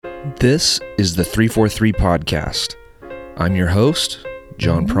This is the 343 Podcast. I'm your host,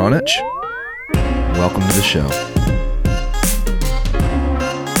 John Pronich. Welcome to the show.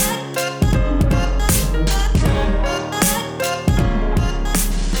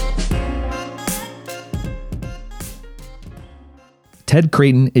 Ted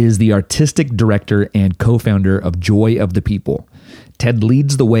Creighton is the artistic director and co-founder of Joy of the People. Ted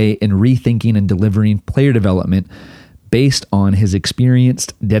leads the way in rethinking and delivering player development based on his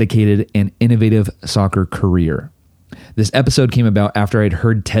experienced, dedicated, and innovative soccer career. This episode came about after I'd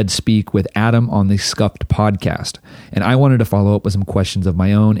heard Ted speak with Adam on the Scuffed podcast, and I wanted to follow up with some questions of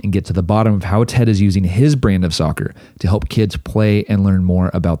my own and get to the bottom of how Ted is using his brand of soccer to help kids play and learn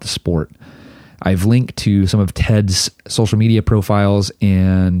more about the sport. I've linked to some of Ted's social media profiles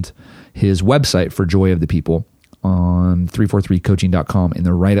and his website for Joy of the People on 343coaching.com in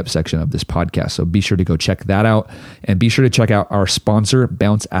the write-up section of this podcast. So be sure to go check that out, and be sure to check out our sponsor,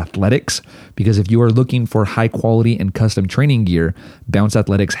 Bounce Athletics, because if you are looking for high quality and custom training gear, Bounce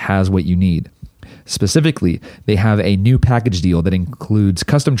Athletics has what you need. Specifically, they have a new package deal that includes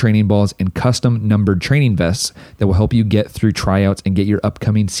custom training balls and custom numbered training vests that will help you get through tryouts and get your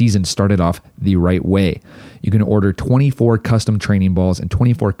upcoming season started off the right way. You can order 24 custom training balls and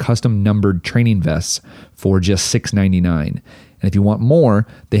 24 custom numbered training vests for just $6.99. And if you want more,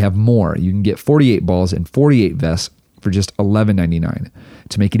 they have more. You can get 48 balls and 48 vests for just $11.99.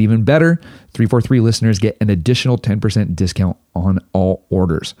 To make it even better, 343 listeners get an additional 10% discount on all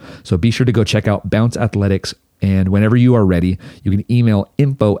orders. So be sure to go check out Bounce Athletics, and whenever you are ready, you can email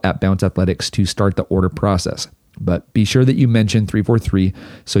info@bounceathletics to start the order process. But be sure that you mention 343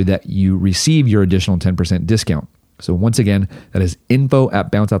 so that you receive your additional 10% discount. So once again, that is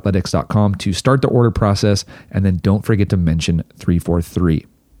info@bounceathletics.com to start the order process, and then don't forget to mention 343.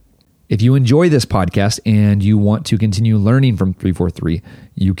 If you enjoy this podcast and you want to continue learning from 343,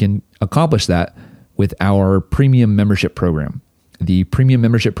 you can accomplish that with our premium membership program. The premium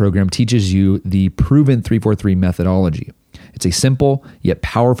membership program teaches you the proven 343 methodology. It's a simple yet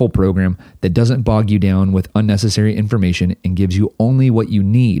powerful program that doesn't bog you down with unnecessary information and gives you only what you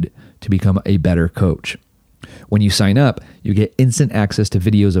need to become a better coach. When you sign up, you get instant access to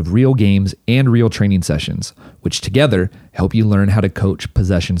videos of real games and real training sessions, which together help you learn how to coach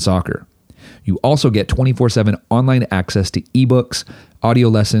possession soccer. You also get 24/7 online access to ebooks, audio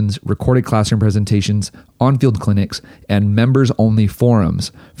lessons, recorded classroom presentations, on-field clinics, and members-only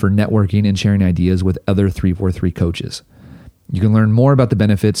forums for networking and sharing ideas with other 343 coaches. You can learn more about the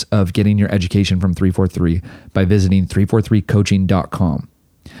benefits of getting your education from 343 by visiting 343coaching.com.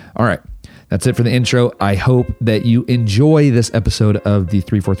 All right. That's it for the intro. I hope that you enjoy this episode of the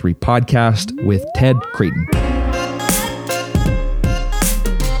 343 Podcast with Ted Creighton.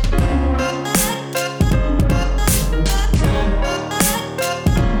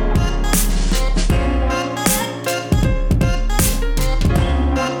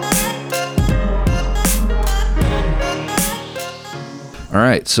 All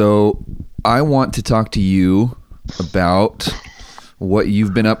right, so I want to talk to you about what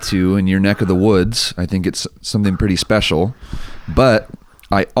you've been up to in your neck of the woods. I think it's something pretty special, but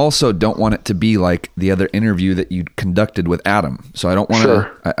I also don't want it to be like the other interview that you conducted with Adam. So I don't want to,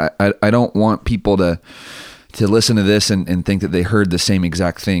 I don't want people to listen to this and think that they heard the same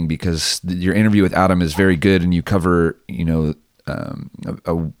exact thing, because your interview with Adam is very good and you cover,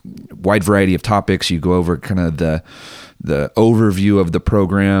 a wide variety of topics. You go over kind of the overview of the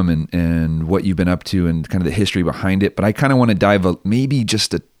program and what you've been up to and kind of the history behind it. But I kind of want to dive maybe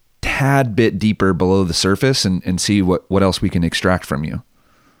just a tad bit deeper below the surface and see what else we can extract from you.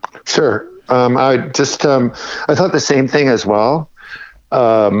 Sure. I thought the same thing as well.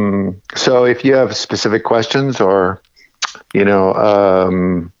 So if you have specific questions or, if you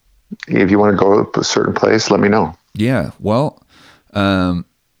want to go to a certain place, let me know. Yeah. Well,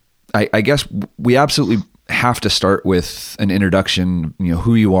 I guess we absolutely have to start with an introduction,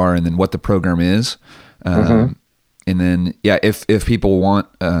 who you are and then what the program is. And then, if people want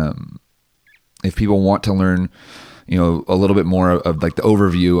to learn, a little bit more of like the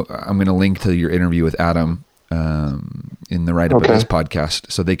overview, I'm going to link to your interview with Adam, in the write-up of this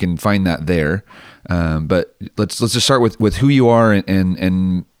podcast, so they can find that there. But let's just start with who you are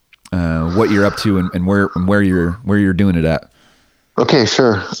and what you're up to and where you're doing it at. Okay,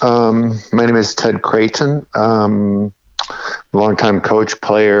 sure. My name is Ted Creighton. Longtime coach,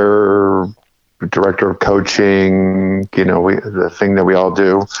 player, director of coaching, the thing that we all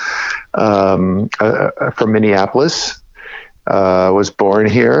do. From Minneapolis, was born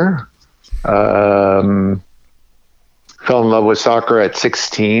here. Fell in love with soccer at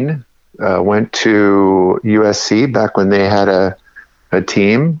 16. Went to USC back when they had a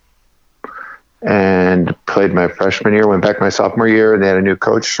team. and played my freshman year. Went back my sophomore year, and they had a new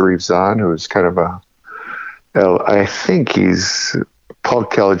coach, Sharif Zahn, who's kind of I think he's, Paul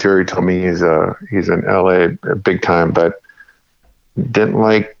Caligiuri told me he's in LA big time, but didn't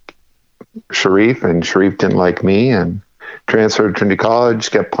like Sharif, and Sharif didn't like me, and transferred to Trinity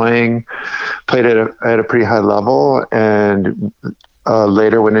College, kept played at a pretty high level, and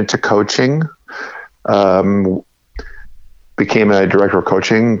later went into coaching, became a director of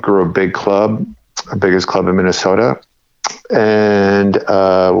coaching, grew a big club, the biggest club in Minnesota, and,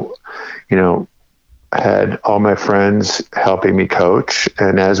 had all my friends helping me coach.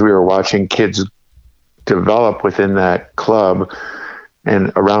 And as we were watching kids develop within that club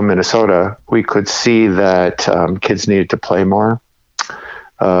and around Minnesota, we could see that kids needed to play more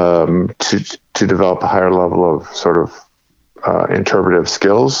to develop a higher level of sort of interpretive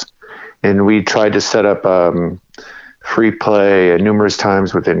skills. And we tried to set up free play numerous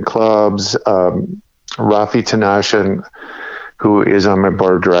times within clubs. Rafi Tanashan, who is on my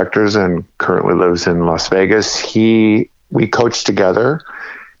board of directors and currently lives in Las Vegas, we coached together,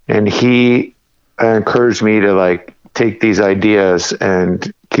 and he encouraged me to take these ideas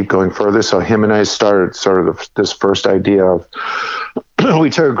and keep going further. So him and I started sort of this first idea of,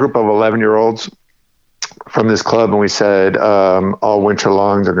 we took a group of 11-year-olds from this club, and we said, all winter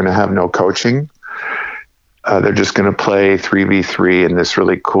long, they're going to have no coaching. They're just going to play 3v3 in this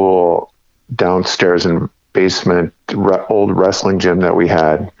really cool downstairs and basement old wrestling gym that we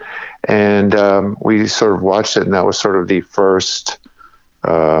had. And we sort of watched it, and that was sort of the first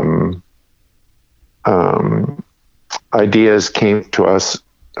ideas came to us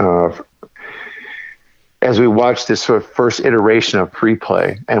as we watched this sort of first iteration of free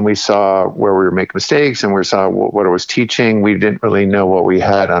play, and we saw where we were making mistakes, and we saw what it was teaching. We didn't really know what we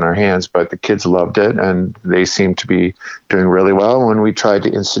had on our hands, but the kids loved it, and they seemed to be doing really well. When we tried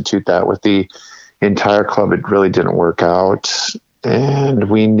to institute that with the entire club, it really didn't work out. And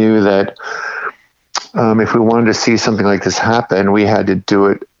we knew that if we wanted to see something like this happen, we had to do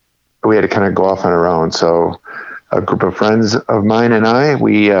it. We had to kind of go off on our own. So a group of friends of mine and I,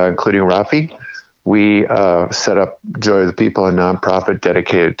 including Rafi, we set up Joy of the People, a nonprofit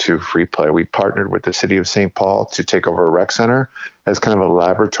dedicated to free play. We partnered with the city of St. Paul to take over a rec center as kind of a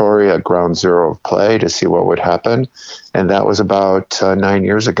laboratory, a ground zero of play to see what would happen. And that was about 9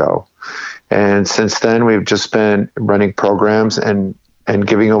 years ago. And since then, we've just been running programs and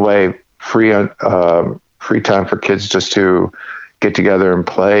giving away free time for kids just to get together and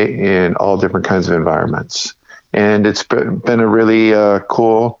play in all different kinds of environments. And it's been a really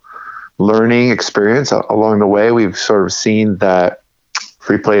cool learning experience. Along the way, we've sort of seen that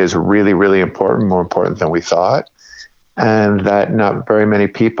free play is really, really important, more important than we thought, and that not very many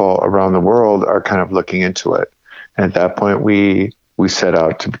people around the world are kind of looking into it. And at that point, we set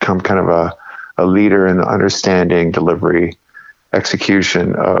out to become kind of a leader in the understanding, delivery,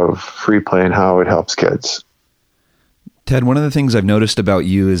 execution of free play and how it helps kids. Ted, one of the things I've noticed about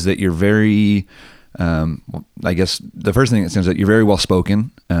you is that you're very, I guess the first thing that stands out, you're very well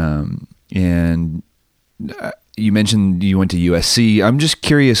spoken. And you mentioned you went to USC. I'm just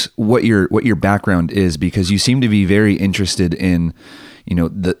curious what your background is, because you seem to be very interested in,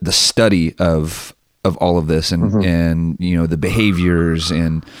 the study of all of this and, mm-hmm. and, the behaviors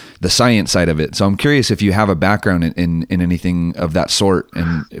and the science side of it. So I'm curious if you have a background in anything of that sort,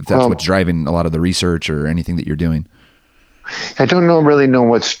 and if that's what's driving a lot of the research or anything that you're doing. I don't really know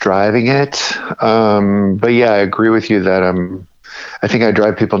what's driving it. But yeah, I agree with you that I think I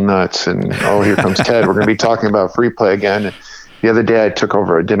drive people nuts, and here comes Ted. We're going to be talking about free play again. The other day I took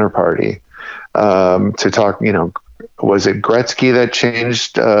over a dinner party to talk, was it Gretzky that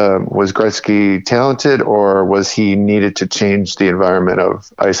changed? Was Gretzky talented, or was he needed to change the environment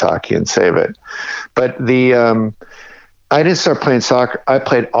of ice hockey and save it? But I didn't start playing soccer. I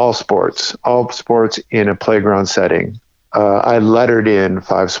played all sports in a playground setting. I lettered in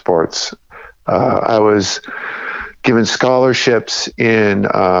 5 sports. I was given scholarships in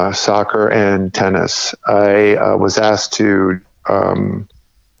soccer and tennis. I was asked to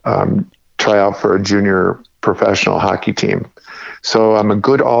try out for a junior professional hockey team. So I'm a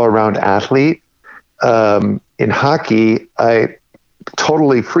good all-around athlete. In hockey, I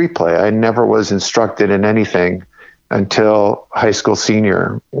totally free play. I never was instructed in anything until high school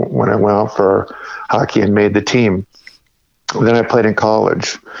senior, when I went out for hockey and made the team. Then I played in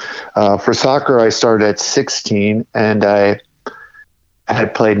college. For soccer, I started at 16, and I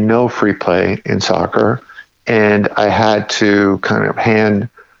had played no free play in soccer, and I had to kind of hand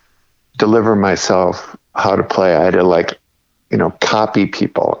deliver myself how to play. I had to copy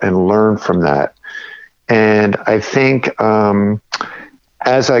people and learn from that. And I think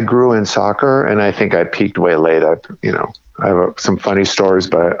as I grew in soccer, and I think I peaked way late. I have some funny stories,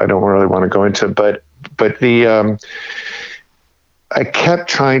 but I don't really want to go into. But I kept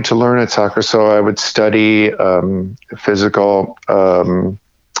trying to learn at soccer, so I would study physical,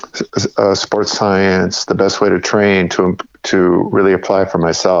 sports science, the best way to train to really apply for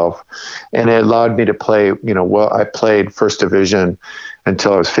myself, and it allowed me to play. I played first division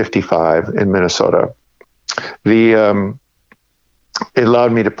until I was 55 in Minnesota. It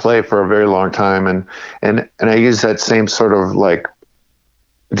allowed me to play for a very long time, and I used that same sort of like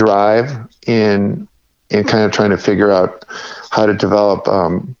drive in kind of trying to figure out how to develop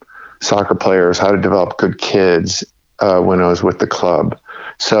soccer players, how to develop good kids when I was with the club.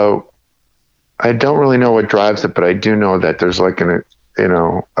 So I don't really know what drives it, but I do know that there's like I'm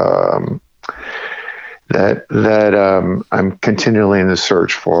continually in the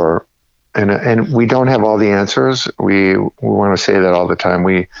search for. And we don't have all the answers. We want to say that all the time.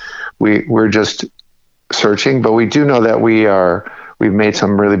 We're just searching, but we do know that we've made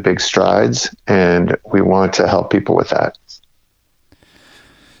some really big strides, and we want to help people with that.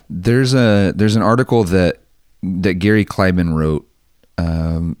 There's an article that Gary Kleiman wrote.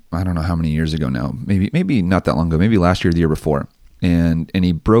 I don't know how many years ago now. Maybe not that long ago. Maybe last year, or the year before, and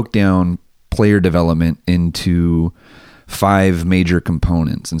he broke down player development into 5 major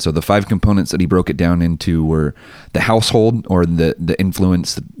components. And so the 5 components that he broke it down into were the household, or the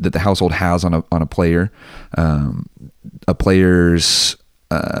influence that the household has on a player, a player's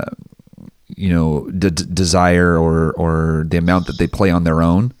desire or the amount that they play on their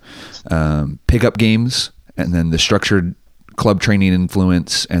own, pickup games, and then the structured club training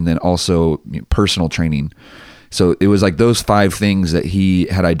influence, and then also personal training. So it was like those 5 things that he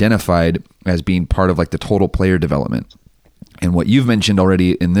had identified as being part of like the total player development. And what you've mentioned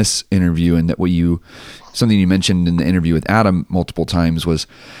already in this interview, and that something you mentioned in the interview with Adam multiple times, was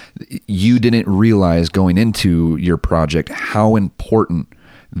you didn't realize going into your project how important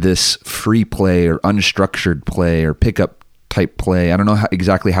this free play or unstructured play or pickup type play, I don't know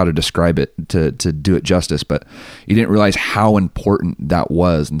exactly how to describe it to do it justice, but you didn't realize how important that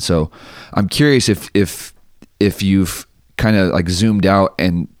was. And so I'm curious if you've kind of like zoomed out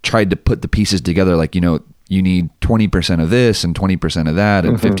and tried to put the pieces together, like, you need 20% of this and 20% of that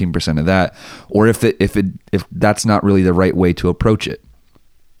and 15% of that, or if that's not really the right way to approach it.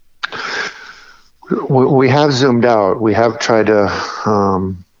 We have zoomed out. We have tried to,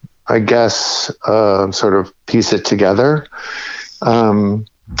 sort of piece it together.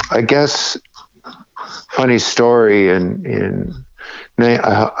 I guess funny story, and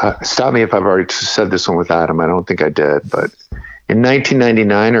stop me if I've already said this one with Adam. I don't think I did, but in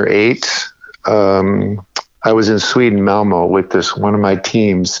 1999 or 8, I was in Sweden, Malmo, with one of my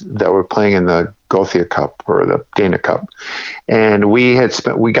teams that were playing in the Gothia Cup, or the Dana Cup, and we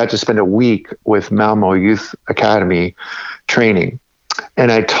got to spend a week with Malmo Youth Academy training,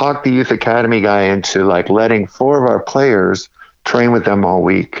 and I talked the Youth Academy guy into like letting 4 of our players train with them all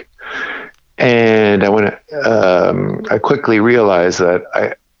week, and I quickly realized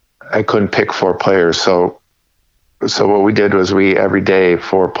that I couldn't pick 4 players, so what we did was every day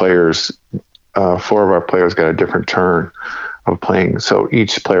 4 of our players got a different turn of playing. So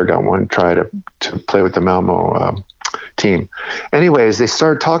each player got one try to play with the Malmo team. Anyways, they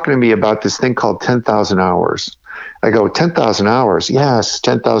started talking to me about this thing called 10,000 hours. I go, 10,000 hours? Yes,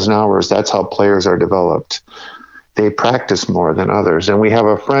 10,000 hours. That's how players are developed. They practice more than others. And we have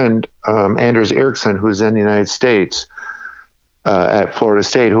a friend, Anders Eriksson, who's in the United States at Florida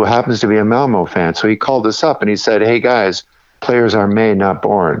State, who happens to be a Malmo fan. So he called us up and he said, hey guys, players are made, not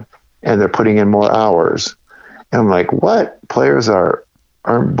born. And they're putting in more hours. And I'm like, what? Players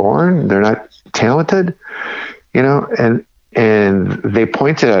aren't born? They're not talented? And they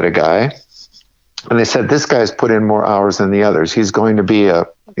pointed at a guy, and they said, this guy's put in more hours than the others. He's going to be an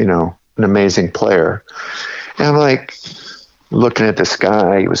amazing player. And I'm like, looking at this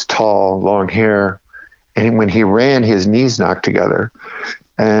guy, he was tall, long hair. And when he ran, his knees knocked together.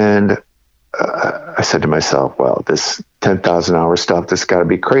 And I said to myself, well, this 10,000 hour stuff, this got to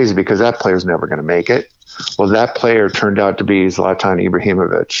be crazy, because that player's never going to make it. Well, that player turned out to be Zlatan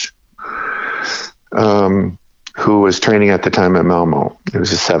Ibrahimovic, who was training at the time at Malmo. He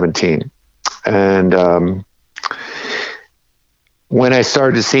was just 17. And when I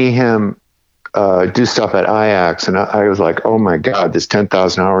started to see him do stuff at Ajax, and I was like, oh my God, this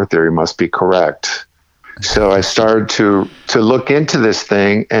 10,000 hour theory must be correct. So I started to look into this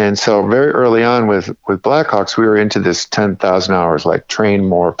thing. And so very early on with Blackhawks, we were into this 10,000 hours, like train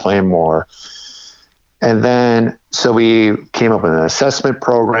more, play more. And then, so we came up with an assessment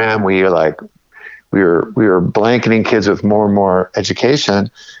program. We we were blanketing kids with more and more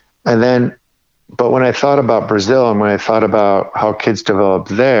education. And then, but when I thought about Brazil and when I thought about how kids developed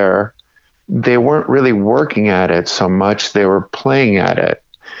there, they weren't really working at it so much. They were playing at it.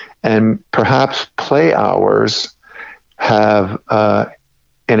 And perhaps play hours have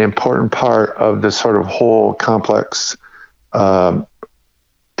an important part of the sort of whole complex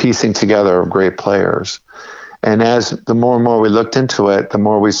piecing together of great players. And as the more and more we looked into it, the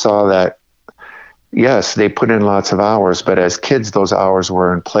more we saw that, yes, they put in lots of hours, but as kids, those hours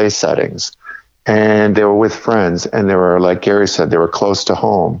were in play settings. And they were with friends, and they were, like Gary said, they were close to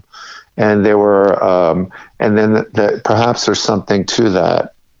home. And they were, and then perhaps there's something to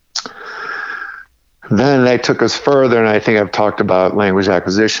that. Then they took us further, and I think I've talked about language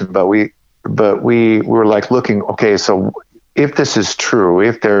acquisition, but we were like looking, okay, so if this is true,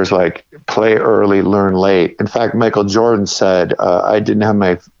 if there's like play early, learn late. In fact, Michael Jordan said, I didn't have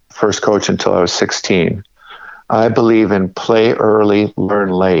my first coach until I was 16. I believe in play early, learn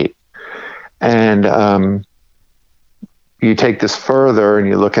late. And you take this further and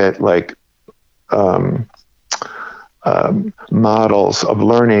you look at like models of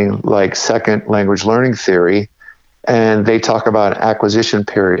learning, like second language learning theory, and they talk about acquisition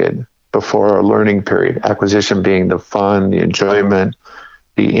period before a learning period. Acquisition being the fun, the enjoyment,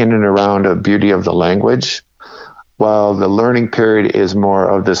 the in and around of beauty of the language, while the learning period is more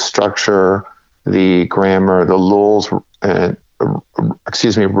of the structure, the grammar, the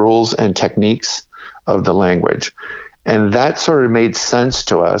rules and techniques of the language. And that sort of made sense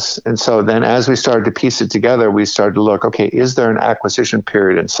to us. And so then as we started to piece it together, we started to look, okay, is there an acquisition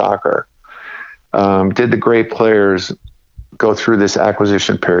period in soccer? Did the great players go through this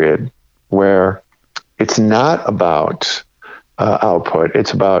acquisition period where it's not about output,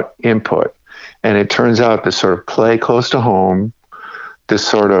 it's about input? And it turns out this sort of play close to home, this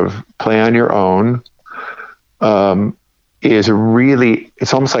sort of play on your own, is really,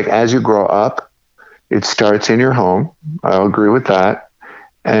 it's almost like as you grow up, it starts in your home. I'll agree with that.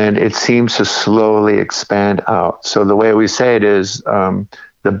 And it seems to slowly expand out. So the way we say it is the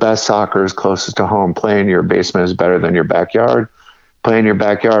best soccer is closest to home. Playing in your basement is better than your backyard. Playing in your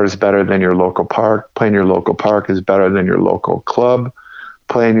backyard is better than your local park. Playing in your local park is better than your local club.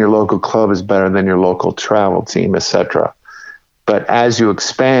 Playing in your local club is better than your local travel team, etc. But as you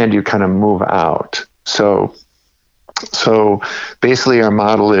expand, you kind of move out. So basically our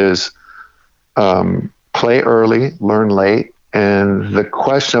model is play early, learn late. And the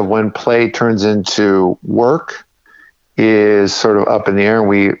question of when play turns into work is sort of up in the air.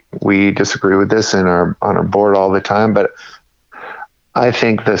 We disagree with this on our board all the time, but I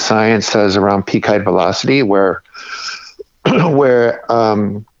think the science says around peak height velocity, where a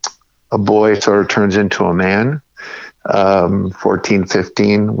boy sort of turns into a man, 14,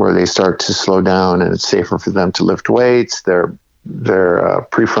 15, where they start to slow down and it's safer for them to lift weights. Their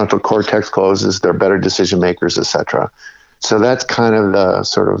prefrontal cortex closes. They're better decision makers, etc. So that's kind of the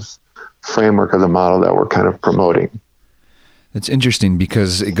sort of framework of the model that we're kind of promoting. It's interesting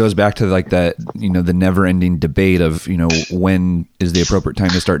because it goes back to like that, the never ending debate of, when is the appropriate time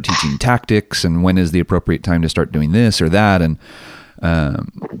to start teaching tactics and when is the appropriate time to start doing this or that. And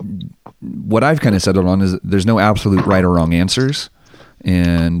what I've kind of settled on is there's no absolute right or wrong answers.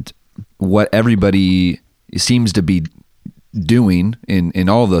 And what everybody seems to be doing in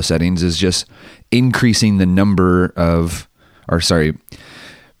all of those settings is just increasing the number of,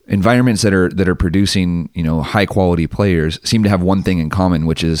 environments that are producing, high quality players seem to have one thing in common,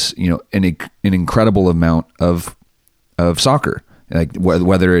 which is, an incredible amount of soccer, like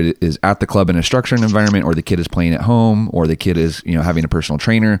whether it is at the club in a structured environment or the kid is playing at home or the kid is, having a personal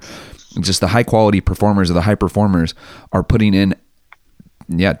trainer. Just the high quality performers or the high performers are putting in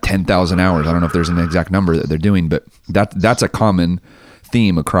 10,000 hours. I don't know if there's an exact number that they're doing, but that's a common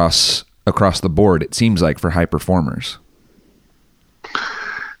theme across the board, it seems like, for high performers.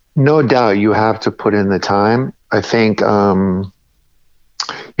 No doubt you have to put in the time. I think,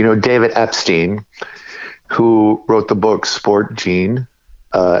 David Epstein, who wrote the book Sport Gene,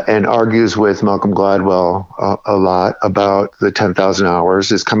 and argues with Malcolm Gladwell a lot about the 10,000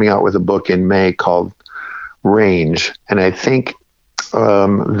 hours, is coming out with a book in May called Range. And I think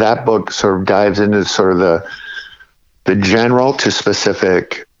that book sort of dives into sort of the general to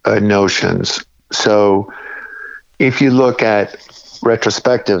specific notions. So if you look at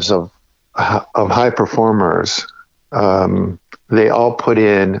retrospectives of high performers, they all put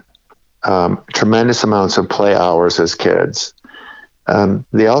in tremendous amounts of play hours as kids.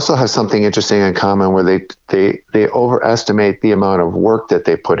 They also have something interesting in common where they overestimate the amount of work that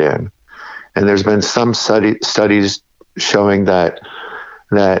they put in. And there's been some studies showing that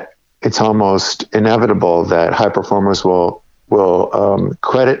it's almost inevitable that high performers will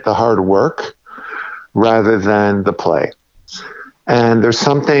credit the hard work rather than the play. And there's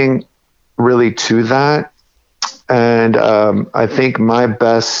something really to that. And I think my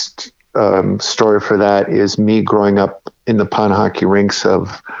best story for that is me growing up in the pond hockey rinks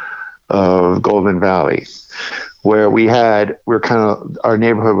of Golden Valley, where our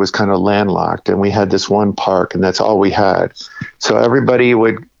neighborhood was kind of landlocked, and we had this one park, and that's all we had. So everybody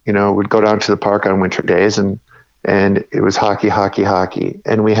would go down to the park on winter days, and it was hockey.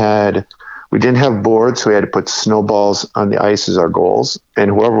 And we didn't have boards, so we had to put snowballs on the ice as our goals. And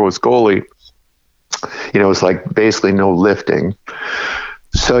whoever was goalie, it was like basically no lifting.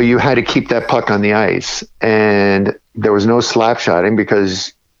 So you had to keep that puck on the ice, and there was no slap shotting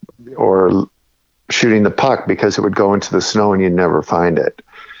or shooting the puck because it would go into the snow and you'd never find it.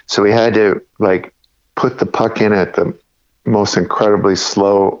 So we had to put the puck in at the most incredibly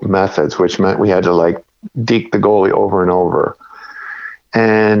slow methods, which meant we had to deke the goalie over and over.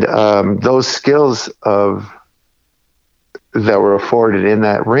 And those skills that were afforded in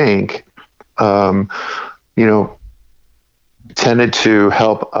that rink, tended to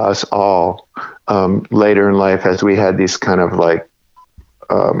help us all later in life as we had these kind of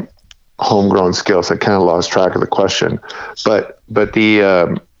homegrown skills. I kind of lost track of the question, but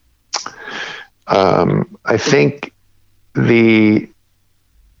the I think the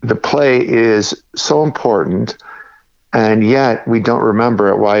play is so important, and yet we don't remember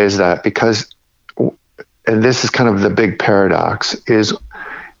it. Why is that? Because, and this is kind of the big paradox, is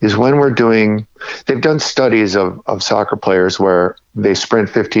when they've done studies of soccer players where they sprint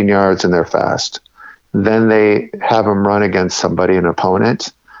 15 yards and they're fast. Then they have them run against somebody, an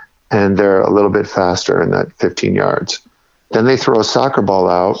opponent, and they're a little bit faster in that 15 yards. Then they throw a soccer ball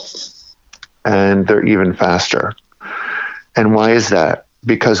out and they're even faster. And why is that?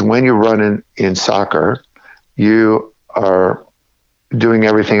 Because when you run in soccer, you are doing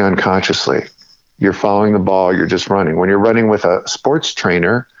everything unconsciously. You're following the ball, you're just running. When you're running with a sports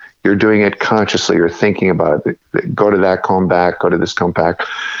trainer, you're doing it consciously. You're thinking about it. Go to that cone back, go to this cone back.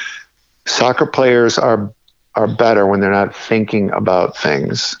 Soccer players are better when they're not thinking about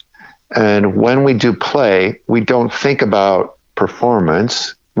things. And when we do play, we don't think about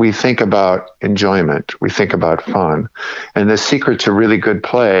performance. We think about enjoyment. We think about fun. And the secret to really good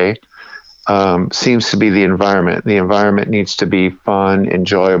play seems to be the environment. The environment needs to be fun,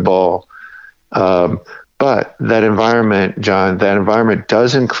 enjoyable. But that environment, John,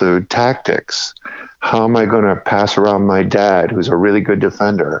 does include tactics. How am I going to pass around my dad, who's a really good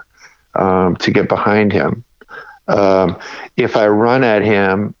defender, to get behind him? If I run at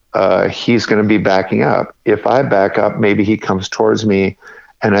him, he's going to be backing up. If I back up, maybe he comes towards me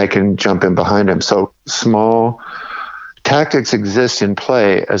and I can jump in behind him. So small tactics exist in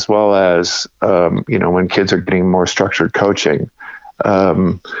play, as well as, when kids are getting more structured coaching.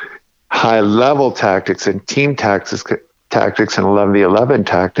 High level tactics and team tactics and 11v11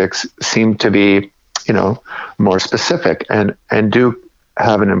 tactics seem to be, more specific and do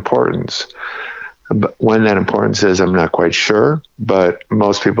have an importance. But when that importance is, I'm not quite sure, but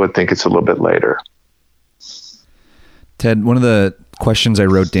most people would think it's a little bit later. Ted, one of the questions I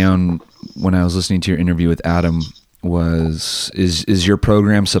wrote down when I was listening to your interview with Adam was, is your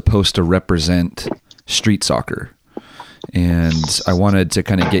program supposed to represent street soccer? And I wanted to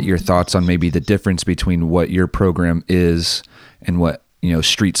kind of get your thoughts on maybe the difference between what your program is and what,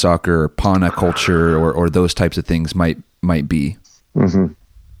 street soccer or Pana culture or those types of things might be. Mm-hmm.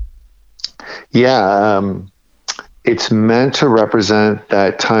 Yeah. It's meant to represent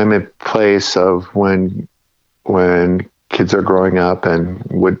that time and place of when kids are growing up and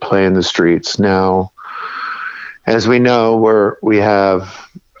would play in the streets. Now, as we know, we have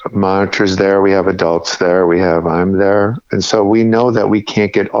monitors there, we have adults there, I'm there. And so we know that we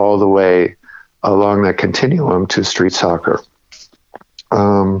can't get all the way along that continuum to street soccer.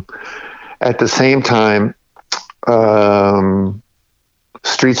 At the same time,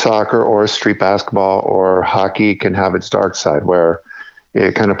 street soccer or street basketball or hockey can have its dark side where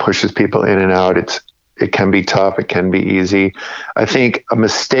it kind of pushes people in and out. It can be tough. It can be easy. I think a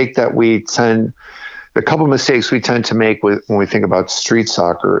couple mistakes we tend to make when we think about street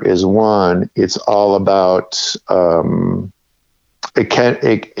soccer is, one, it's all about,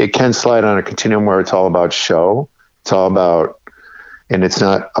 it can slide on a continuum where it's all about show. It's all about, and it's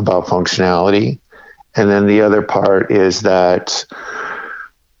not about functionality. And then the other part is that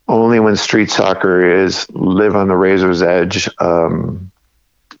only when street soccer is live on the razor's edge,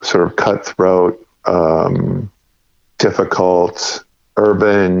 sort of cutthroat, difficult,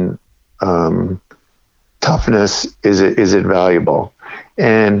 urban, toughness, is it valuable.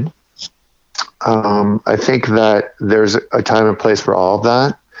 And I think that there's a time and place for all of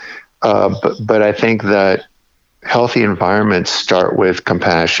that. But I think that healthy environments start with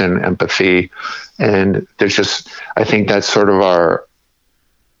compassion, empathy, and I think that's sort of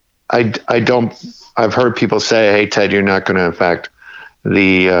I've heard people say, "Hey, Ted, you're not going to affect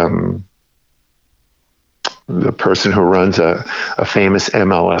the person who runs a famous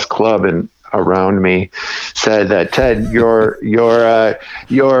MLS club," and around me said that, "Ted, you're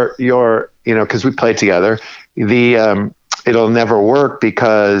because we play together, it'll never work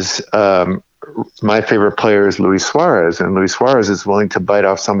because my favorite player is Luis Suarez, and Luis Suarez is willing to bite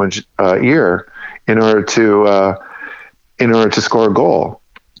off someone's ear in order to score a goal."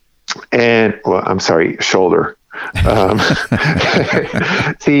 And shoulder.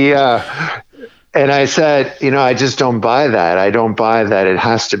 And I said, I just don't buy that. I don't buy that it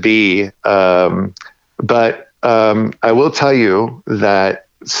has to be. But I will tell you that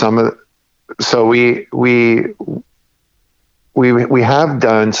we have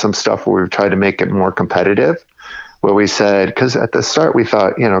done some stuff where we've tried to make it more competitive, where we said, because at the start we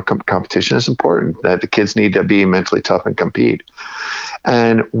thought, competition is important, that the kids need to be mentally tough and compete.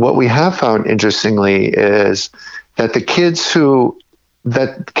 And what we have found, interestingly, is that kids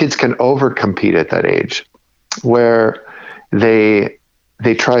can overcompete at that age, where they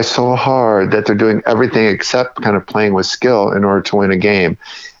try so hard that they're doing everything except kind of playing with skill in order to win a game.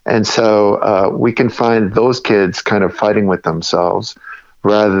 And so we can find those kids kind of fighting with themselves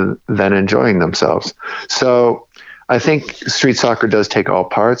rather than enjoying themselves. So I think street soccer does take all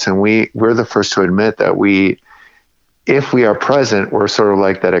parts, and we're the first to admit that if we are present, we're sort of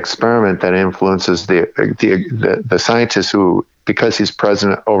like that experiment that influences the scientist who, because he's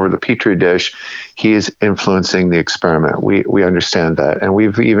present over the petri dish, he is influencing the experiment. We understand that, and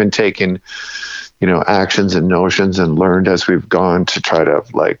we've even taken, actions and notions and learned as we've gone to try to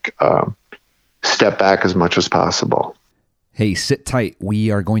step back as much as possible. Hey, sit tight.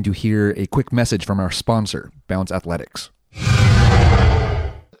 We are going to hear a quick message from our sponsor, Bounce Athletics.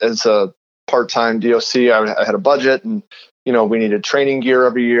 As a part-time DOC, I had a budget, and we needed training gear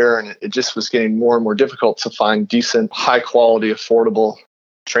every year, and it just was getting more and more difficult to find decent, high-quality, affordable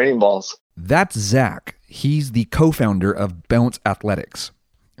training balls. That's Zach. He's the co-founder of Bounce Athletics.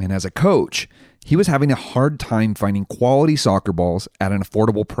 And as a coach, he was having a hard time finding quality soccer balls at an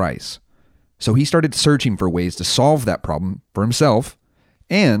affordable price. So he started searching for ways to solve that problem for himself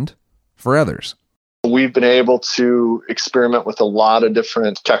and for others. We've been able to experiment with a lot of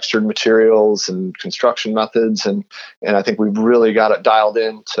different textured materials and construction methods, and I think we've really got it dialed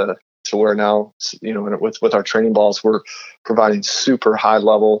in to where now, with our training balls, we're providing super high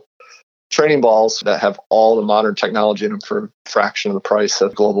level training balls that have all the modern technology in them for a fraction of the price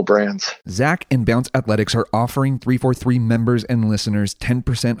of global brands. Zach and Bounce Athletics are offering 343 members and listeners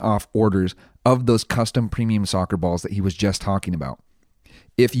 10% off orders of those custom premium soccer balls that he was just talking about.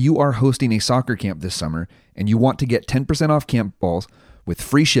 If you are hosting a soccer camp this summer and you want to get 10% off camp balls with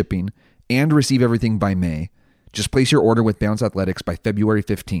free shipping and receive everything by May, just place your order with Bounce Athletics by February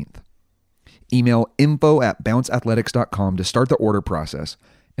 15th. Email info@bounceathletics.com to start the order process,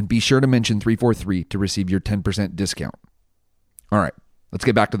 and be sure to mention 343 to receive your 10% discount. All right, let's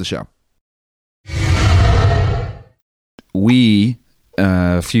get back to the show. We,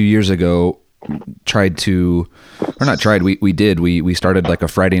 a few years ago, we started like a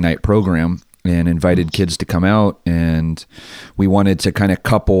Friday night program and invited kids to come out, and we wanted to kind of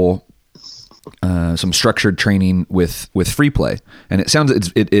couple some structured training with free play. And it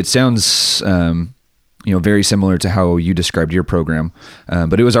sounds very similar to how you described your program,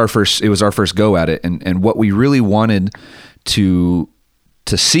 but it was our first go at it. And what we really wanted to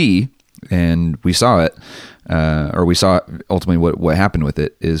see, and we saw it, or we saw ultimately what happened with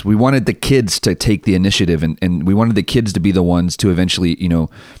it, is we wanted the kids to take the initiative, and we wanted the kids to be the ones to eventually,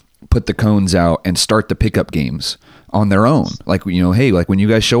 put the cones out and start the pickup games on their own. Like, hey, like when you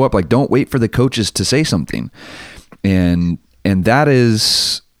guys show up, like don't wait for the coaches to say something. And that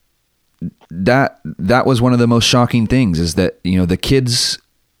was one of the most shocking things, is that, the kids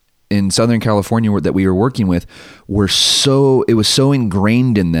in Southern California that we were working with it was so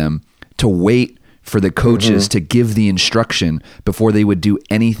ingrained in them to wait for the coaches to give the instruction before they would do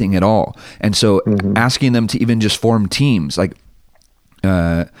anything at all. And so asking them to even just form teams, like,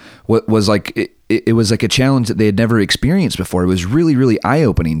 what was like, it was like a challenge that they had never experienced before. It was really, really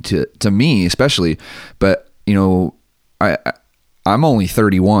eye-opening to me, especially. But, I'm only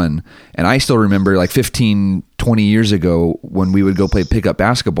 31, and I still remember like 15, 20 years ago when we would go play pickup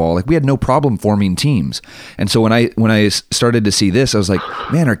basketball, like we had no problem forming teams. And so when I started to see this, I was like,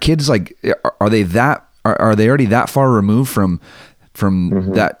 man, are kids like, are they already that far removed from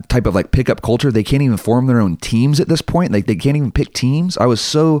that type of like pickup culture. They can't even form their own teams at this point. Like they can't even pick teams. I was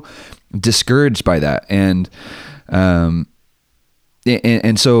so discouraged by that. And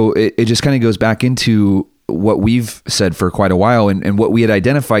so it just kind of goes back into what we've said for quite a while, and what we had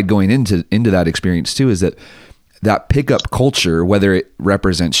identified going into that experience too, is that pickup culture, whether it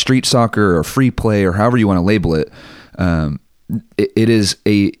represents street soccer or free play or however you want to label it, it is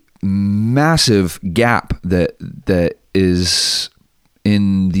a massive gap that is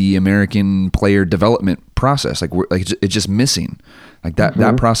in the American player development process. Like it's just missing. Like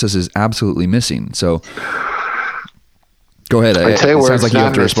that process is absolutely missing. So go ahead. I tell you it where sounds like you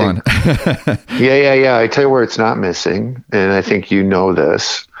have to respond. Yeah. I tell you where it's not missing, and I think you know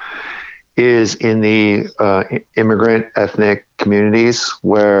this, is in the immigrant ethnic communities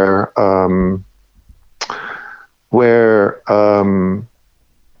where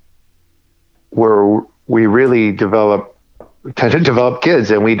we really tend to develop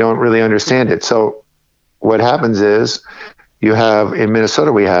kids, and we don't really understand it. So what happens is, you have, in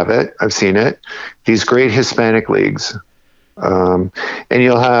Minnesota, we have it, I've seen it, these great Hispanic leagues. And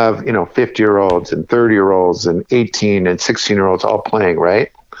you'll have, 50-year-olds and 30-year-olds and 18 and 16-year-olds all playing, right?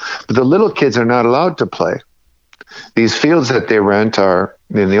 But the little kids are not allowed to play. These fields that they rent are,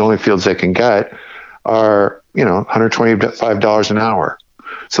 and the only fields they can get are, $125 an hour.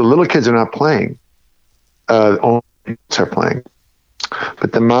 So little kids are not playing. Only adults are playing.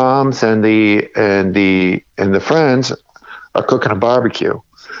 But the moms and the friends are cooking a barbecue,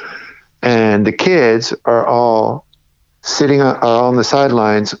 and the kids are all on the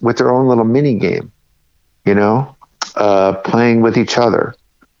sidelines with their own little mini game, playing with each other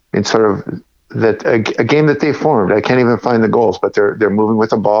in sort of a game that they formed. I can't even find the goals, but they're moving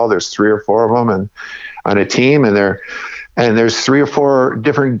with the ball. There's 3 or 4 of them and on a team, and there's 3 or 4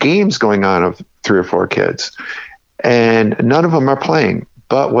 different games going on of 3 or 4 kids, and none of them are playing.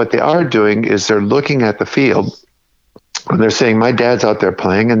 But what they are doing is they're looking at the field and they're saying, my dad's out there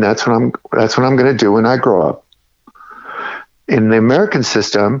playing, and that's what I'm going to do when I grow up. In the American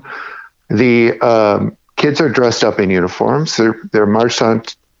system, the kids are dressed up in uniforms. They're marched on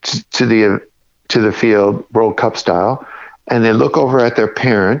to the field, World Cup style, and they look over at their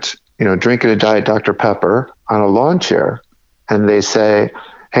parent, drinking a Diet Dr. Pepper on a lawn chair, and they say,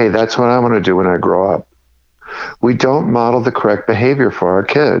 hey, that's what I want to do when I grow up. We don't model the correct behavior for our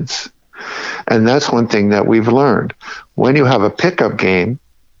kids. And that's one thing that we've learned. When you have a pickup game,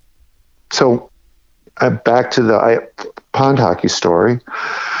 so back to the pond hockey story,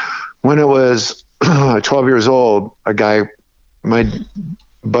 when I was 12 years old, my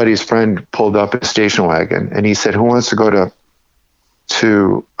buddy's friend pulled up a station wagon, and he said, who wants to go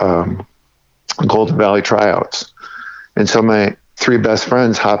to Golden Valley tryouts? And so my 3 best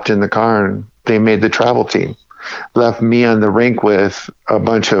friends hopped in the car, and they made the travel team, left me on the rink with a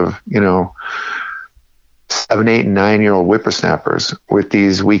bunch of 7, 8, and 9-year-old whippersnappers with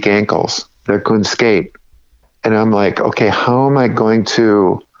these weak ankles that couldn't skate. And I'm like, okay, how am I going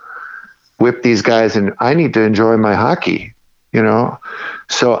to whip these guys? And I need to enjoy my hockey,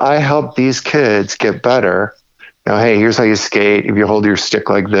 So I helped these kids get better. Hey, here's how you skate. If you hold your stick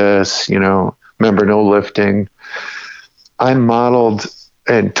like this, remember, no lifting. I modeled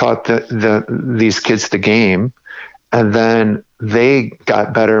and taught these kids the game, and then they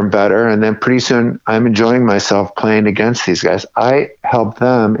got better and better. And then pretty soon I'm enjoying myself playing against these guys. I helped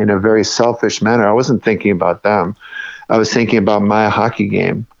them in a very selfish manner. I wasn't thinking about them. I was thinking about my hockey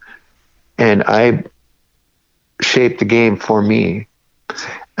game, and I shaped the game for me.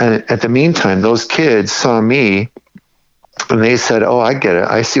 And at the meantime, those kids saw me, and they said, oh, I get it.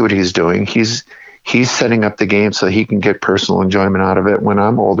 I see what he's doing. He's setting up the game so he can get personal enjoyment out of it. When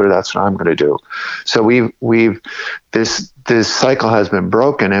I'm older, that's what I'm going to do. So this cycle has been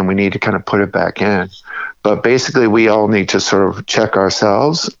broken, and we need to kind of put it back in. But basically, we all need to sort of check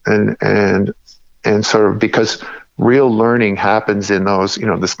ourselves and sort of, because real learning happens in those,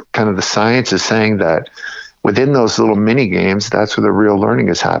 this kind of, the science is saying that within those little mini games, that's where the real learning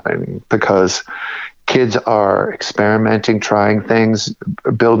is happening, because kids are experimenting, trying things,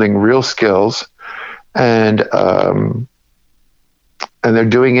 building real skills, and they're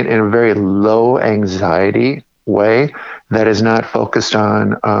doing it in a very low anxiety way that is not focused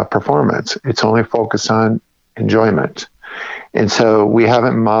on performance. It's only focused on enjoyment. And so we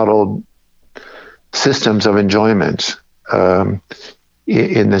haven't modeled systems of enjoyment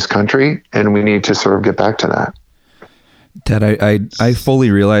in this country, and we need to sort of get back to that. Ted, I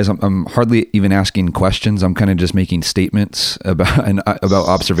fully realize I'm hardly even asking questions. I'm kind of just making statements about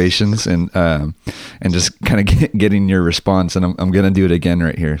observations and just kind of getting your response. And I'm going to do it again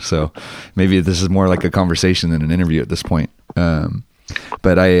right here. So maybe this is more like a conversation than an interview at this point.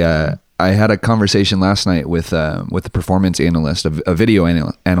 But I had a conversation last night with a performance analyst, a video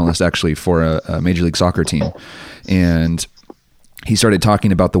analyst actually for a Major League Soccer team, and he started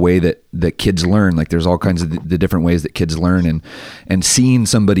talking about the way that kids learn. Like there's all kinds of the different ways that kids learn, and seeing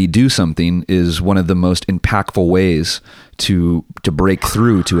somebody do something is one of the most impactful ways to break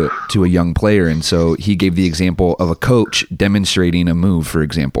through to a young player. And so he gave the example of a coach demonstrating a move, for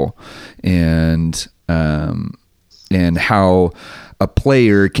example, and how a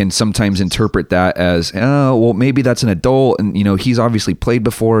player can sometimes interpret that as, oh, well, maybe that's an adult, and he's obviously played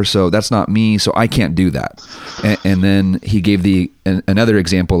before, so that's not me, so I can't do that. And then he gave another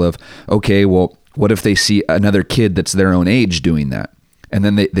example of, okay, well, what if they see another kid that's their own age doing that? And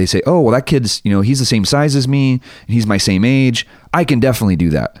then they say, oh, well, that kid's, he's the same size as me, and he's my same age, I can definitely do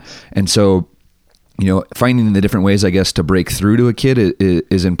that. And so, finding the different ways, I guess, to break through to a kid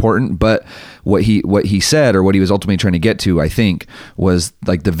is important. But what he said, or what he was ultimately trying to get to, I think, was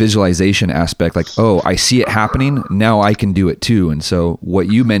like the visualization aspect. Like, oh, I see it happening, now I can do it too. And so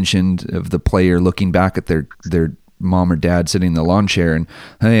what you mentioned of the player looking back at their mom or dad sitting in the lawn chair and,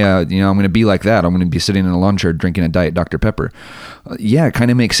 hey, I'm going to be like that. I'm going to be sitting in a lawn chair drinking a Diet Dr. Pepper. Yeah, it kind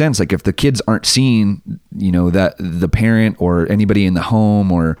of makes sense. Like if the kids aren't seeing, that the parent or anybody in the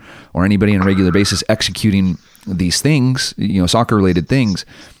home or anybody on a regular basis executing these things, soccer related things,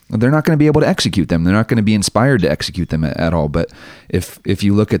 they're not going to be able to execute them. They're not going to be inspired to execute them at all. But if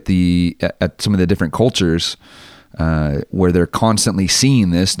you look at some of the different cultures, where they're constantly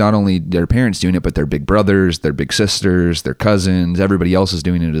seeing this, not only their parents doing it, but their big brothers, their big sisters, their cousins, everybody else is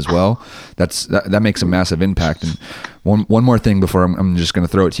doing it as well. That makes a massive impact. And one more thing before I'm just going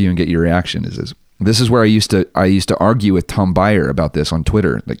to throw it to you and get your reaction is this is where I used to argue with Tom Byer about this on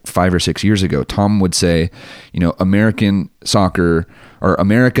Twitter like 5 or 6 years ago. Tom would say, American soccer, or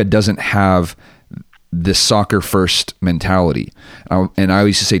America doesn't have this soccer first mentality. And I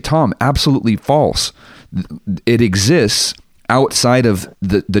used to say, Tom, absolutely false. It exists outside of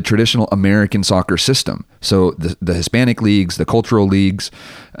the traditional American soccer system. So the Hispanic leagues, the cultural leagues,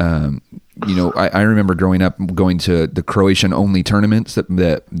 I remember growing up going to the Croatian only tournaments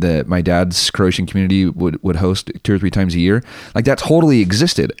that my dad's Croatian community would host 2 or 3 times a year. Like that totally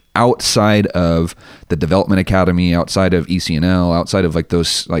existed outside of the development academy, outside of ECNL, outside of like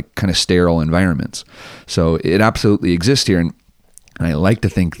those like kind of sterile environments. So it absolutely exists here. And I like to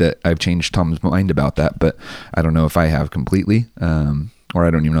think that I've changed Tom's mind about that, but I don't know if I have completely, or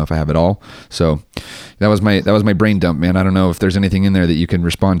I don't even know if I have at all. So that was my brain dump, man. I don't know if there's anything in there that you can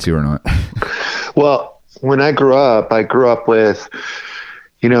respond to or not. Well, when I grew up with,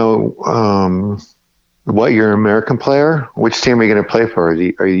 what, you're an American player? Which team are you going to play for? Are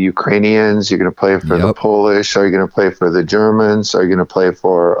you Ukrainians? You're going to play for the Polish? Are you going to play for the Germans? Are you going to play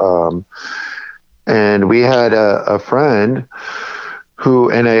for, and we had a friend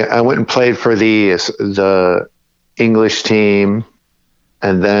who, and I went and played for the English team,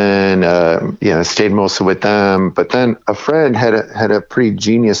 and then stayed mostly with them. But then a friend had a pretty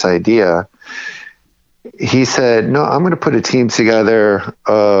genius idea. He said, "No, I'm going to put a team together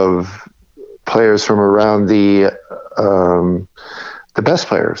of players from around the best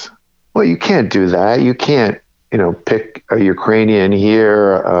players." Well, you can't do that. You can't, pick a Ukrainian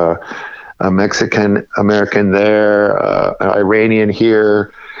here, a Mexican American there, Iranian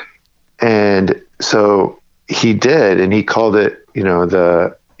here. And so he did, and he called it,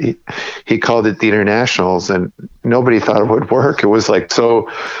 he called it the Internationals, and nobody thought it would work. It was like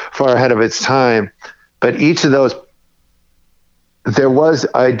so far ahead of its time. But each of those,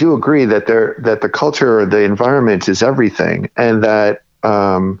 I do agree that the culture or the environment is everything, and that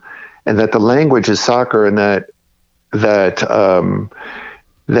the language is soccer, and that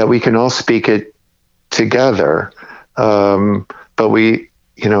we can all speak it together. But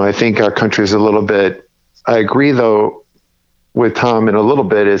I think our country is a little bit, I agree though with Tom in a little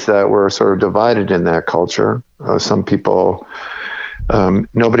bit, is that we're sort of divided in that culture. Some people,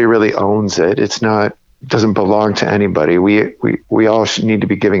 nobody really owns it. Doesn't belong to anybody. We all need to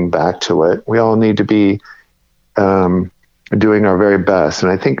be giving back to it. We all need to be, doing our very best.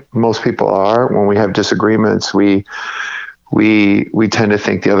 And I think most people are. When we have disagreements, we tend to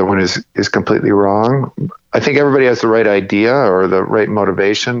think the other one is completely wrong. I think everybody has the right idea or the right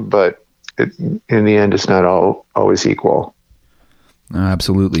motivation, but in the end, it's not always equal.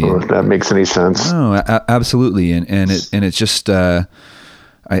 Absolutely. So if that makes any sense. No, absolutely. And it's just,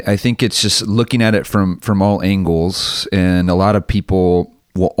 I think it's just looking at it from all angles, and a lot of people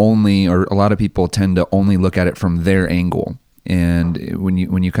tend to only look at it from their angle. And when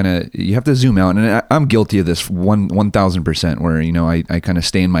you kind of, you have to zoom out, and I'm guilty of this 1,000%, where, you know, I kind of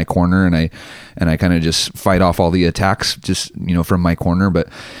stay in my corner and I kind of just fight off all the attacks just, you know, from my corner. But,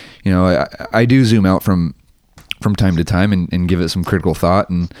 you know, I do zoom out from time to time and give it some critical thought.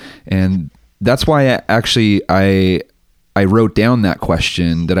 And that's why I wrote down that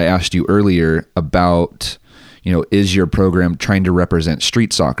question that I asked you earlier about, you know, is your program trying to represent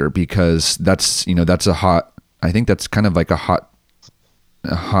street soccer? Because that's, you know, I think that's kind of like a hot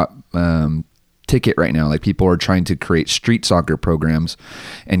ticket right now. Like, people are trying to create street soccer programs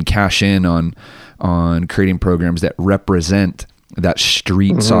and cash in on creating programs that represent that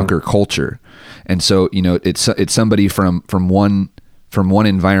street soccer culture. And so, you know, it's somebody from one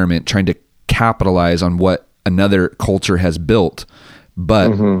environment trying to capitalize on what another culture has built,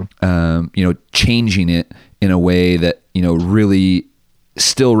 but you know, changing it in a way that, you know, really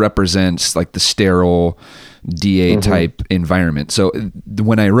still represents like the sterile DA type environment. So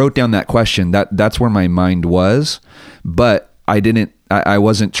when I wrote down that question, that's where my mind was, but I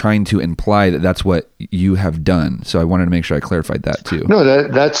wasn't trying to imply that that's what you have done. So I wanted to make sure I clarified that too. No,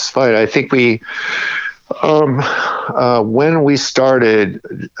 that's fine. I think when we started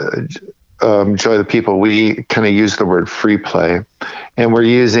Joy of the People, we kind of used the word free play, and we're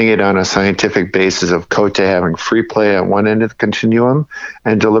using it on a scientific basis of Cote having free play at one end of the continuum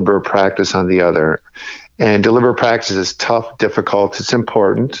and deliberate practice on the other. And deliberate practice is tough, difficult, it's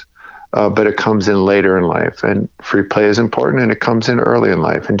important, but it comes in later in life. And free play is important, and it comes in early in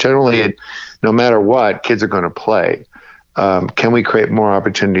life. And generally, no matter what, kids are going to play. Can we create more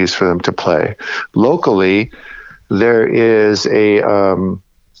opportunities for them to play? Locally, there is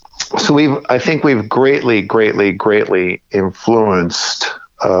I think we've greatly influenced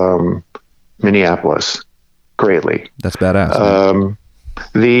Minneapolis. Greatly. That's badass.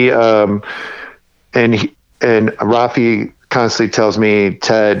 And Rafi constantly tells me,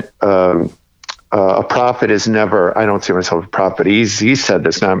 Ted, a prophet is never, I don't see myself as a prophet. He said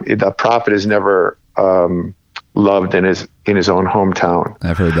this now, a prophet is never loved in his own hometown.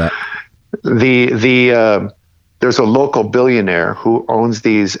 I've heard that. There's a local billionaire who owns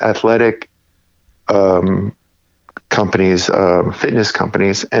these athletic companies, fitness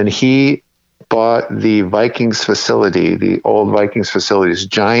companies, and he bought the Vikings facility, the old Vikings facility, this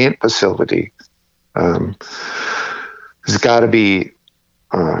giant facility. It's got to be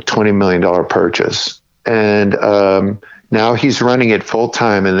 $20 million purchase. And now he's running it full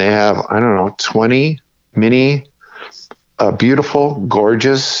time, and they have, 20 mini, beautiful,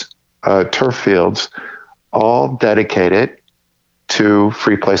 gorgeous turf fields, all dedicated to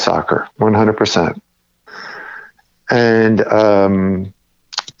free play soccer, 100%. And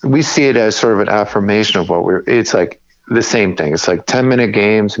we see it as sort of an affirmation of it's like the same thing. It's like 10-minute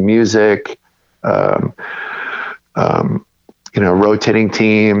games, music, rotating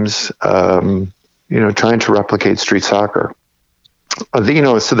teams, trying to replicate street soccer.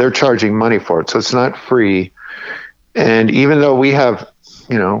 So they're charging money for it. So it's not free. And even though we have,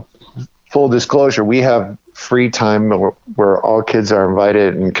 full disclosure, we have free time where all kids are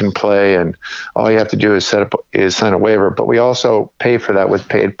invited and can play, and all you have to do is sign a waiver. But we also pay for that with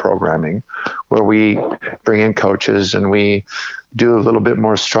paid programming, where we bring in coaches and we do a little bit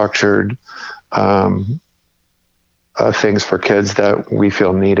more structured things for kids that we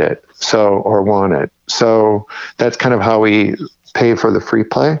feel need it, or want it. So that's kind of how we pay for the free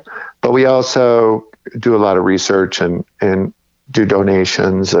play. But we also do a lot of research and do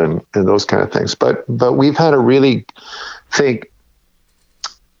donations and those kind of things. But we've had to really think,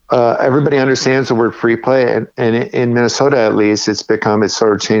 everybody understands the word free play, and in Minnesota, at least, it's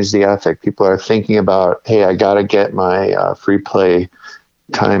sort of changed the ethic. People are thinking about, hey, I got to get my free play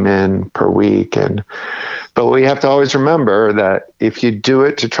time in per week. But we have to always remember that if you do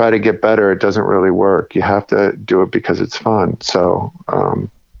it to try to get better, it doesn't really work. You have to do it because it's fun. So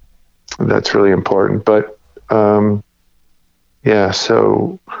that's really important. But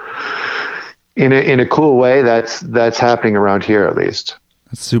so in a cool way, that's happening around here, at least.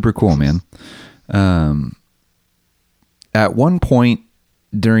 That's super cool, man. At one point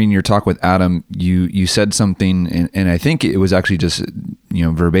during your talk with Adam, you said something, and I think it was actually just,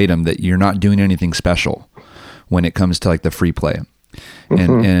 verbatim, that you're not doing anything special when it comes to like the free play.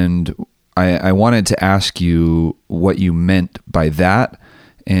 Mm-hmm. And I wanted to ask you what you meant by that,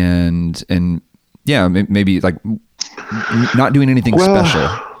 and yeah, maybe like not doing anything special.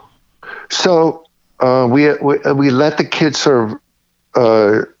 So we let the kids sort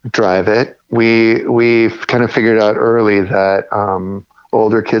of drive it. We kind of figured out early that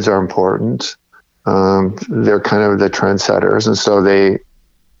older kids are important. They're kind of the trendsetters, and so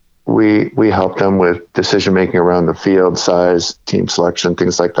we help them with decision making around the field size, team selection,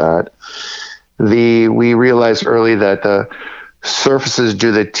 things like that. We realized early that the surfaces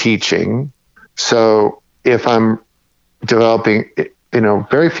do the teaching. So if I'm developing,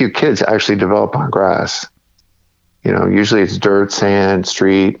 very few kids actually develop on grass. Usually it's dirt, sand,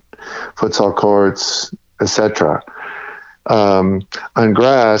 street, futsal courts, etc. On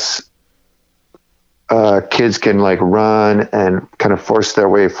grass, kids can run and kind of force their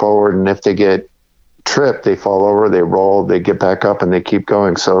way forward, and if they get tripped, they fall over, they roll, they get back up, and they keep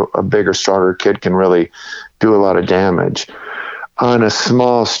going. So a bigger, stronger kid can really do a lot of damage. On a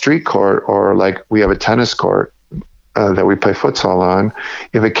small street court, or we have a tennis court that we play futsal on,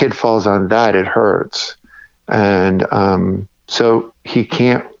 if a kid falls on that, it hurts. And so he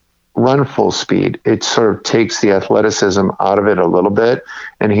can't run full speed. It sort of takes the athleticism out of it a little bit,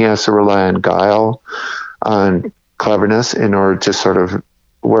 and he has to rely on guile, on cleverness, in order to sort of,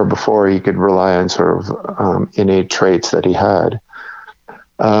 where before he could rely on sort of innate traits that he had.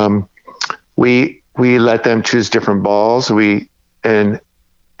 We let them choose different balls. And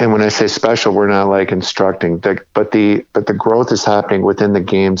when I say special, we're not instructing, but the growth is happening within the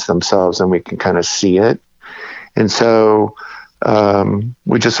games themselves, and we can kind of see it. And so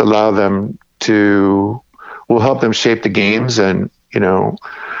we just allow them we'll help them shape the games. And,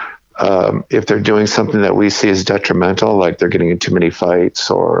 if they're doing something that we see as detrimental, like they're getting in too many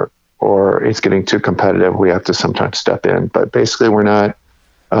fights or it's getting too competitive, we have to sometimes step in. But basically we're not,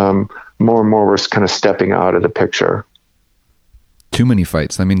 more and more, we're kind of stepping out of the picture. Too many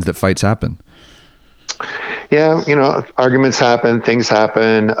fights. That means that fights happen. Yeah. Arguments happen, things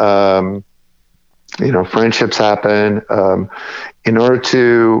happen, friendships happen. In order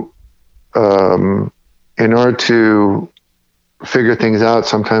to figure things out,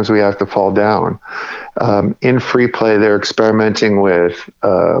 sometimes we have to fall down. In free play, they're experimenting with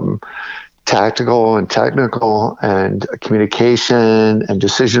tactical and technical and communication and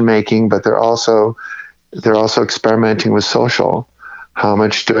decision making, but they're also experimenting with social. How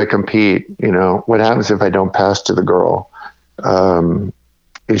much do I compete? What happens if I don't pass to the girl?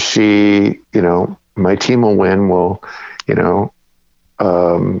 Is she, my team will win,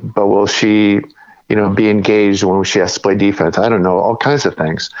 but will she, be engaged when she has to play defense? I don't know, all kinds of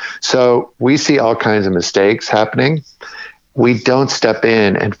things. So we see all kinds of mistakes happening. We don't step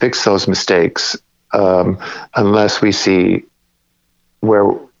in and fix those mistakes unless we see where,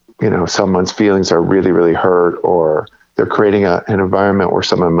 someone's feelings are really, really hurt, or they're creating an environment where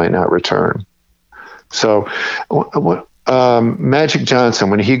someone might not return. So Magic Johnson,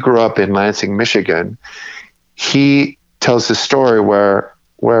 when he grew up in Lansing, Michigan, he tells the story where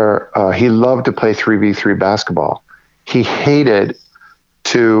he loved to play 3v3 basketball. He hated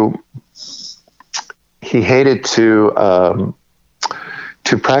to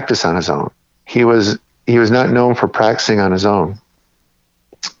practice on his own. He was not known for practicing on his own.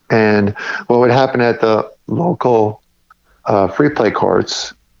 And what would happen at the local free play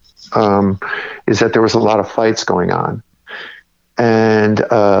courts is that there was a lot of fights going on. And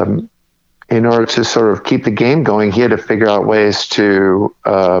in order to sort of keep the game going, he had to figure out ways to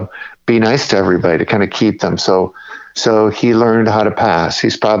be nice to everybody, to kind of keep them. So he learned how to pass.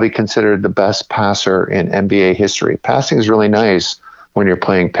 He's probably considered the best passer in NBA history. Passing is really nice when you're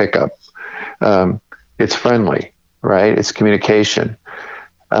playing pickup. It's friendly, right? It's communication.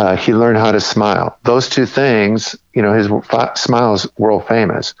 He learned how to smile. Those two things, his smile is world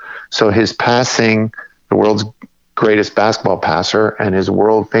famous. So his passing, the world's greatest basketball passer, and his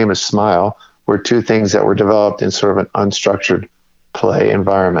world famous smile were two things that were developed in sort of an unstructured play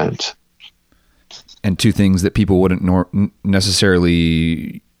environment. And two things that people wouldn't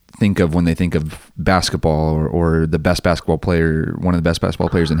necessarily think of when they think of basketball or the best basketball player, one of the best basketball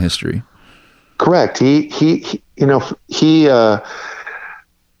players in history. Correct.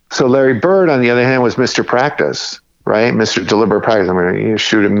 So Larry Bird, on the other hand, was Mr. Practice, right? Mr. Deliberate Practice. I'm going to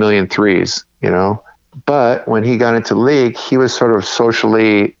shoot 1,000,000 threes, But when he got into league, he was sort of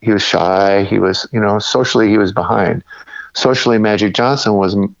socially, he was shy. He was, socially, he was behind. Socially, Magic Johnson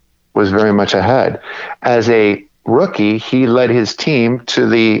was very much ahead. As a rookie, he led his team to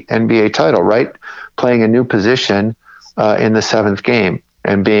the NBA title, right? Playing a new position in the 7th game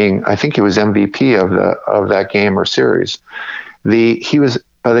and being, I think he was MVP of that game or series.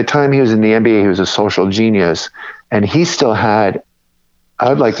 By the time he was in the NBA, he was a social genius, and he still had, I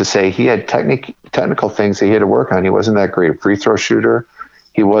would like to say, he had technical things that he had to work on. He wasn't that great a free throw shooter.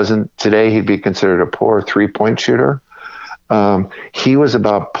 Today he'd be considered a poor 3-point shooter. He was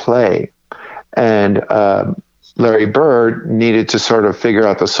about play. And Larry Bird needed to sort of figure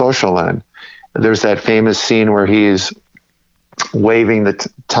out the social end. There's that famous scene where he's waving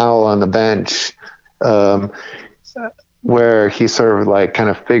the towel on the bench, where he's sort of like kind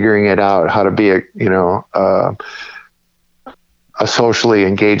of figuring it out, how to be a socially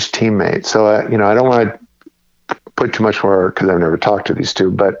engaged teammate. So, I don't want to put too much more because I've never talked to these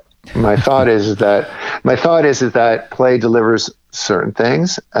two, but my thought is that play delivers certain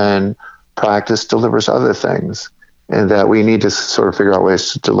things and practice delivers other things, and that we need to sort of figure out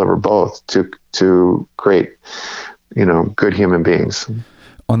ways to deliver both to create, good human beings.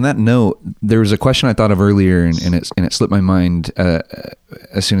 On that note, there was a question I thought of earlier, and it slipped my mind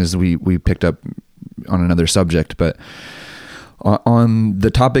as soon as we picked up on another subject. But on the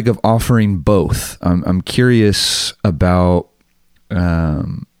topic of offering both, I'm curious about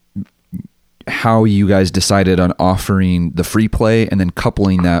how you guys decided on offering the free play and then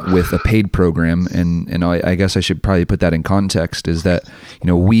coupling that with a paid program. And I guess I should probably put that in context, is that,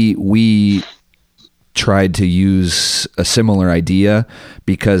 we tried to use a similar idea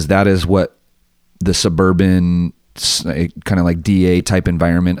because that is what the suburban kind of like DA type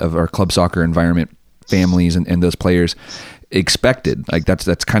environment of our club soccer environment, families and those players expected. Like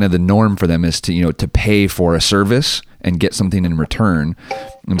that's kind of the norm for them, is to, to pay for a service and get something in return.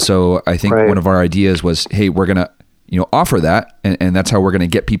 And so I think one of our ideas was, hey, we're going to, offer that. And that's how we're going to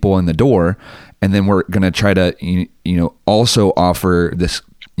get people in the door. And then we're going to try to, also offer this,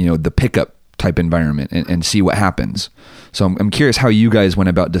 the pickup type environment and see what happens. So I'm curious how you guys went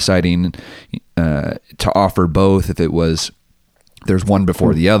about deciding to offer both, if it was, there's one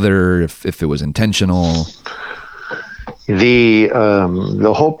before the other, if it was intentional.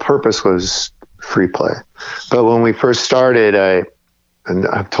 The whole purpose was free play. But when we first started, and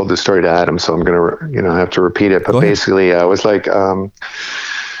I've told this story to Adam, so I'm going to, have to repeat it. But basically, I was like,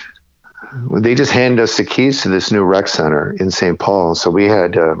 they just handed us the keys to this new rec center in St. Paul. So we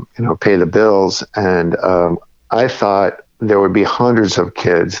had to, pay the bills. And I thought there would be hundreds of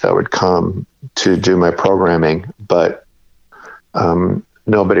kids that would come to do my programming, but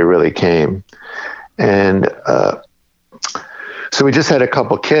nobody really came. And so we just had a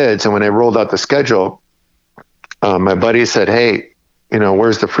couple kids. And when I rolled out the schedule, my buddy said, hey,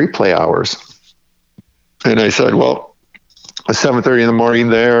 where's the free play hours? And I said, well, 7:30 in the morning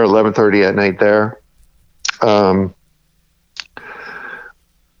there, 11:30 at night there.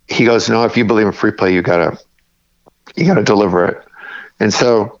 He goes, no, if you believe in free play, you gotta deliver it. And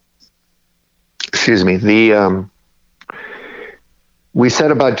so, we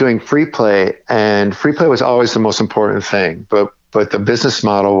set about doing free play, and free play was always the most important thing. But the business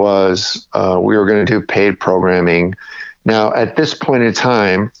model was, we were going to do paid programming. Now, at this point in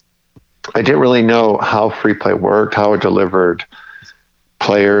time, I didn't really know how free play worked, how it delivered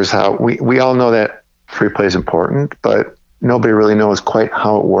players, how we all know that free play is important, but nobody really knows quite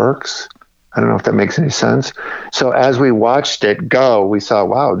how it works. I don't know if that makes any sense. So as we watched it go, we saw,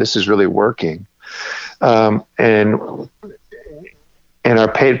 wow, this is really working. And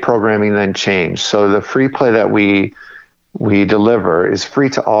our paid programming then changed. So the free play that we deliver is free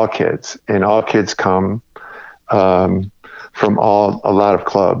to all kids, and all kids come from a lot of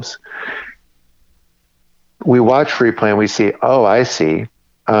clubs. We watch free play and we see, oh, I see.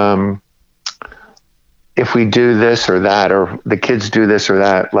 If we do this or that, or the kids do this or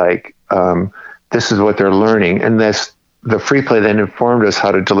that, like this is what they're learning. And the free play then informed us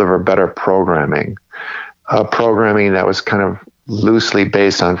how to deliver better programming that was kind of loosely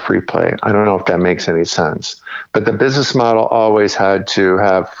based on free play. I don't know if that makes any sense, but the business model always had to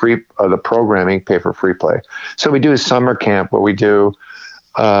have the programming pay for free play. So we do a summer camp where we do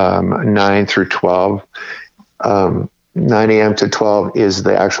 9 through 12. 9 a.m. to 12 is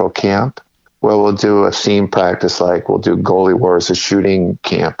the actual camp, where we'll do a theme practice, like we'll do goalie wars, a shooting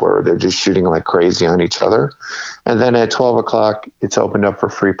camp where they're just shooting like crazy on each other. And then at 12 o'clock, it's opened up for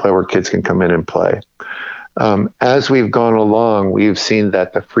free play where kids can come in and play. As we've gone along, we've seen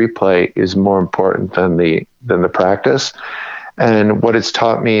that the free play is more important than the practice. And what it's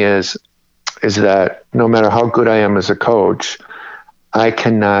taught me is that no matter how good I am as a coach, I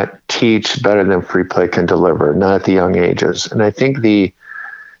cannot teach better than free play can deliver, not at the young ages. And I think the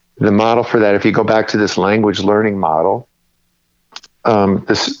model for that, if you go back to this language learning model,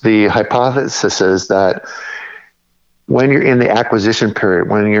 the hypothesis is that when you're in the acquisition period,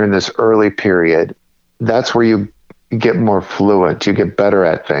 when you're in this early period, that's where you get more fluent, you get better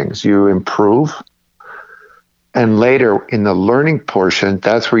at things, you improve. And later in the learning portion,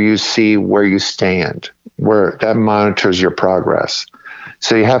 that's where you see where you stand, where that monitors your progress.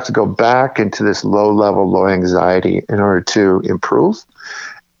 So you have to go back into this low level, low anxiety in order to improve.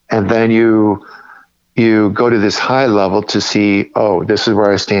 And then you you go to this high level to see, oh, this is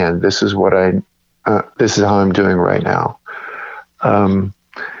where I stand. This is what this is how I'm doing right now. And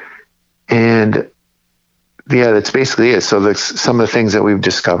yeah, that's basically it. So that's some of the things that we've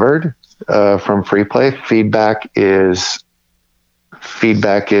discovered from free play. Feedback is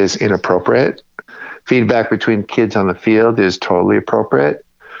inappropriate. Feedback between kids on the field is totally appropriate.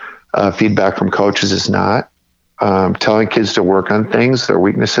 Feedback from coaches is not. Telling kids to work on things, their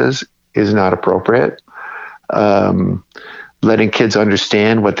weaknesses, is not appropriate. Letting kids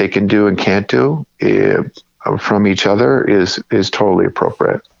understand what they can do and can't do from each other is totally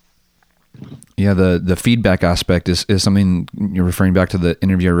appropriate. Yeah, the feedback aspect is something you're referring back to the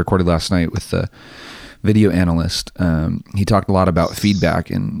interview I recorded last night with the video analyst. He talked a lot about feedback,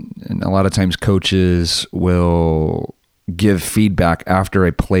 and a lot of times coaches will give feedback after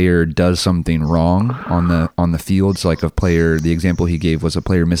a player does something wrong on the field. So like the example he gave was a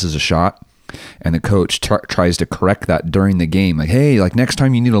player misses a shot, and the coach tries to correct that during the game. Like, hey, like next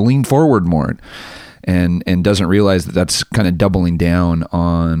time you need to lean forward more, and doesn't realize that that's kind of doubling down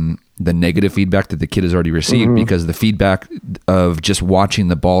on the negative feedback that the kid has already received, because the feedback of just watching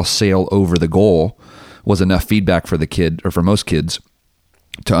the ball sail over the goal was enough feedback for the kid, or for most kids,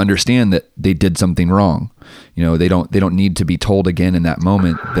 to understand that they did something wrong. They don't need to be told again in that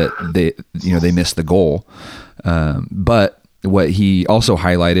moment that they missed the goal. But what he also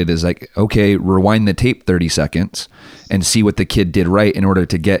highlighted is like, okay, rewind the tape 30 seconds and see what the kid did right in order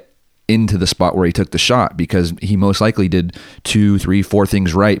to get into the spot where he took the shot, because he most likely did 2, 3, 4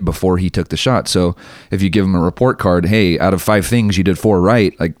 things right before he took the shot. So if you give him a report card, hey, out of 5 things you did 4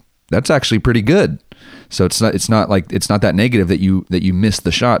 right, like that's actually pretty good. So it's not that negative that you missed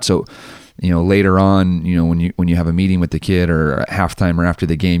the shot. So later on, when you have a meeting with the kid, or at halftime or after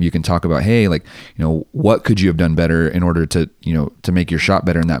the game, you can talk about, hey, like, what could you have done better in order to make your shot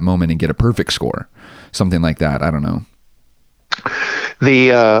better in that moment and get a perfect score, something like that. I don't know.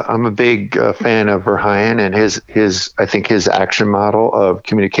 I'm a big fan of Verheyen and his action model of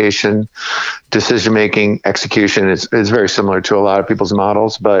communication, decision making, execution is very similar to a lot of people's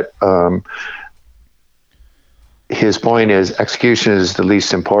models, but his point is execution is the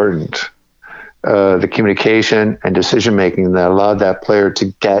least important. The communication and decision making that allowed that player to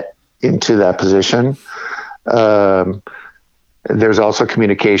get into that position. There's also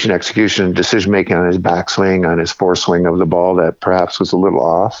communication, execution, and decision making on his backswing, on his foreswing of the ball that perhaps was a little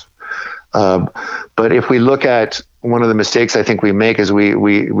off. But if we look at one of the mistakes I think we make is we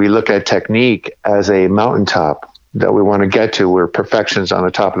look at technique as a mountaintop that we want to get to, where perfection's on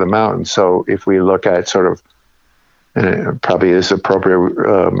the top of the mountain. So if we look at sort of, probably is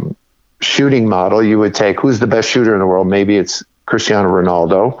appropriate shooting model, you would take who's the best shooter in the world. Maybe it's Cristiano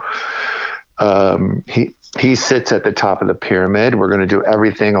Ronaldo. He sits at the top of the pyramid. We're going to do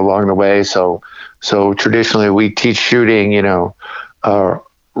everything along the way. So traditionally we teach shooting,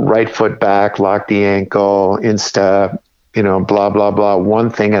 right foot back, lock the ankle, instep, blah, blah, blah, one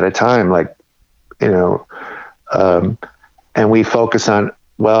thing at a time, and we focus on,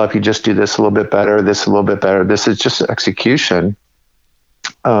 well, if you just do this a little bit better, this a little bit better, this is just execution.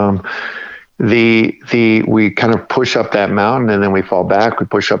 We kind of push up that mountain and then we fall back. We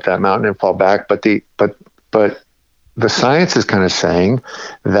push up that mountain and fall back. But the science is kind of saying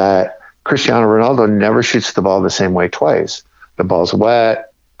that Cristiano Ronaldo never shoots the ball the same way twice. The ball's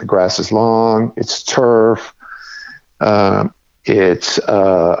wet, the grass is long, it's turf, it's an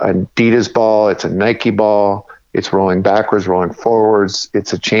Adidas ball, it's a Nike ball, it's rolling backwards, rolling forwards,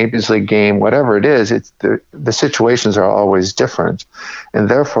 it's a Champions League game, whatever it is, it's the situations are always different. And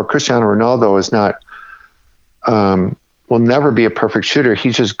therefore, Cristiano Ronaldo is not, will never be a perfect shooter.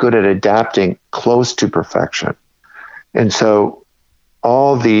 He's just good at adapting close to perfection. And so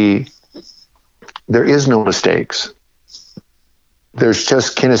there is no mistakes. There's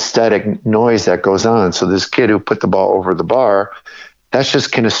just kinesthetic noise that goes on. So this kid who put the ball over the bar, that's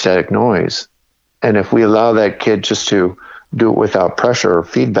just kinesthetic noise. And if we allow that kid just to do it without pressure or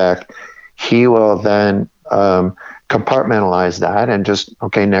feedback, he will then compartmentalize that and just,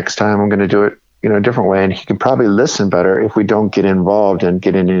 okay, next time I'm going to do it a different way. And he can probably listen better if we don't get involved and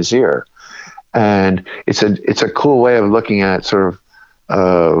get in his ear. And it's a cool way of looking at so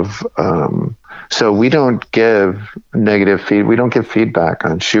we don't give we don't give feedback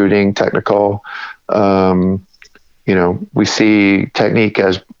on shooting, technical. We see technique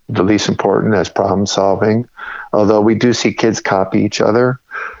as the least important, as problem solving, although we do see kids copy each other.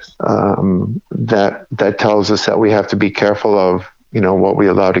 That tells us that we have to be careful of, what we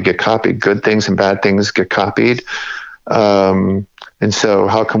allow to get copied. Good things and bad things get copied. And so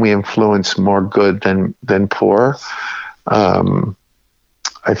how can we influence more good than poor?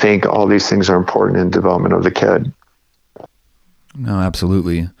 I I think all these things are important in development of the kid. No,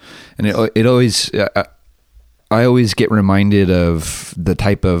 absolutely. And it always, I always get reminded of the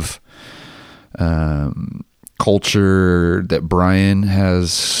type of culture that Brian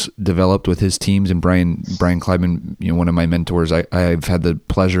has developed with his teams. And Brian Kleiman, one of my mentors, I've had the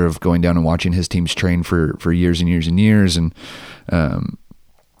pleasure of going down and watching his teams train for years and years and years. And,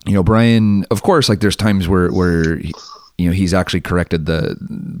 Brian, of course, like there's times where he's actually corrected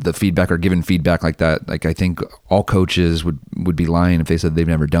the feedback or given feedback like that. Like I think all coaches would be lying if they said they've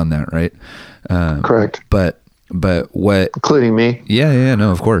never done that. Right. Correct. But what, including me. Yeah.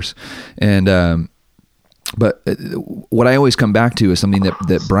 No, of course. And, but what I always come back to is something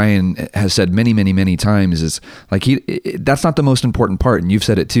that Brian has said many, many, many times is like that's not the most important part. And you've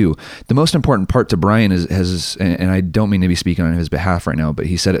said it too. The most important part to Brian is, and I don't mean to be speaking on his behalf right now, but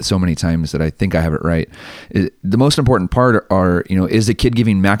he said it so many times that I think I have it right. The most important part are, is the kid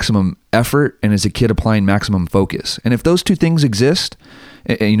giving maximum effort and is the kid applying maximum focus? And if those two things exist,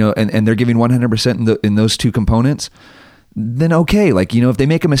 and they're giving 100% in those two components, then okay, like, if they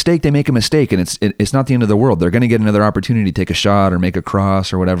make a mistake, they make a mistake, and it's not the end of the world. They're going to get another opportunity to take a shot or make a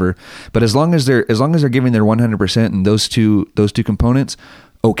cross or whatever. But as long as they're giving their 100% in those two components,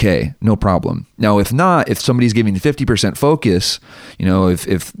 okay, no problem. Now, if not, if somebody's giving 50% focus,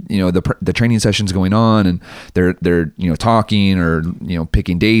 if the training session's going on and they're talking or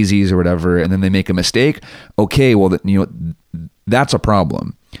picking daisies or whatever, and then they make a mistake, okay, well, that's a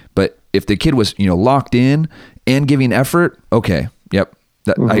problem. But if the kid was locked in and giving effort, okay, yep,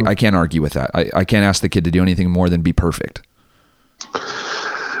 I can't argue with that. I can't ask the kid to do anything more than be perfect.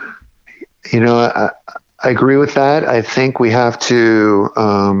 I agree with that. I think we have to.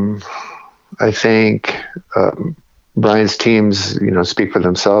 Brian's teams, speak for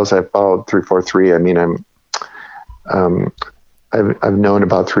themselves. I followed 3-4-3. I mean, I've known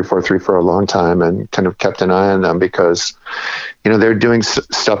about 3-4-3 for a long time and kind of kept an eye on them because, they're doing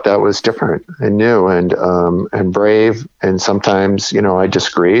stuff that was different and new and brave. And sometimes, I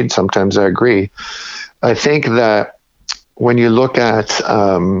disagreed. Sometimes I agree. I think that when you look at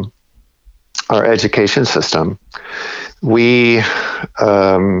our education system, we're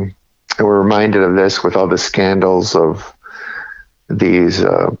reminded of this with all the scandals of these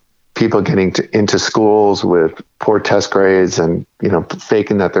people getting into schools with poor test grades and,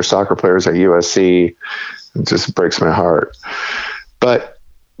 faking that they're soccer players at USC. It just breaks my heart. But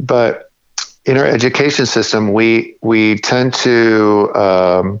in our education system, we tend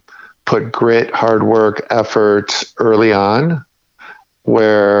to put grit, hard work, effort early on,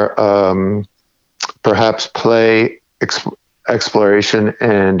 where perhaps play, exploration,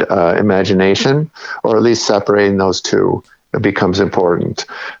 and imagination, or at least separating those two, it becomes important.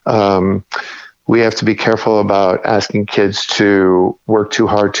 We have to be careful about asking kids to work too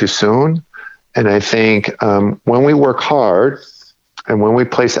hard too soon. And I think when we work hard and when we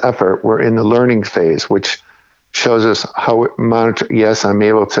place effort, we're in the learning phase, which shows us how it monitor. Yes, I'm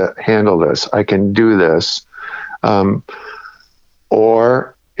able to handle this. I can do this.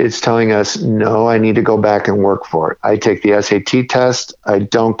 Or it's telling us, no, I need to go back and work for it. I take the SAT test. I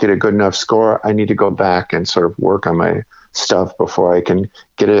don't get a good enough score. I need to go back and sort of work on my stuff before I can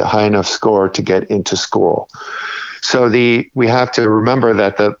get a high enough score to get into school. So we have to remember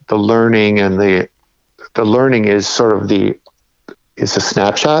that the learning and the learning is sort of is a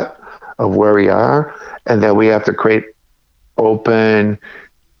snapshot of where we are, and that we have to create open,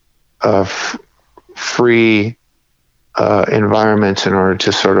 free environments in order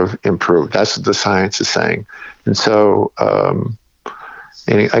to sort of improve. That's what the science is saying. And so, and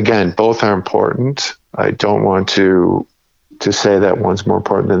again, both are important. I don't want to say that one's more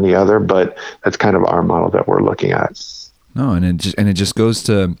important than the other, but that's kind of our model that we're looking at. No, and it just goes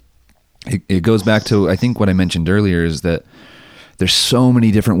to, it goes back to, I think what I mentioned earlier is that there's so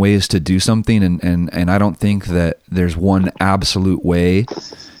many different ways to do something. And I don't think that there's one absolute way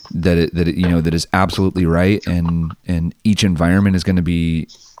that is absolutely right. And each environment is going to be,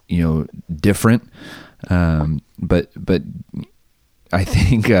 different. But I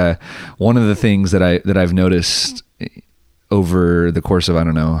think, one of the things that I've noticed over the course of,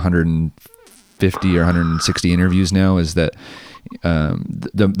 150 or 160 interviews now is that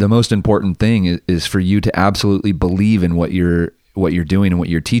the most important thing is for you to absolutely believe in what you're doing and what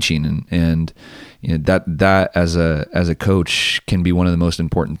you're teaching, and that as a coach can be one of the most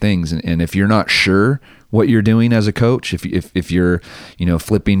important things. And if you're not sure what you're doing as a coach, if you're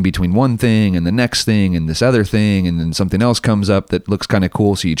flipping between one thing and the next thing and this other thing, and then something else comes up that looks kind of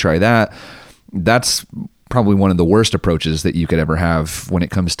cool, so you try that, that's probably one of the worst approaches that you could ever have when it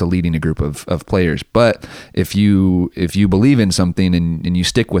comes to leading a group of players. But if you believe in something and you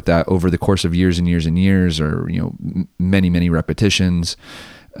stick with that over the course of years and years and years, or many repetitions,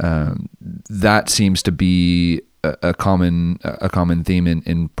 that seems to be a common theme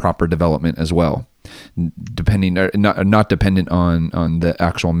in proper development as well, not dependent on the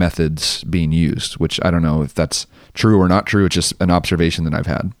actual methods being used, which I don't know if that's true or not true. It's just an observation that I've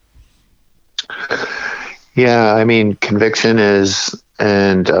had. Yeah, I mean, conviction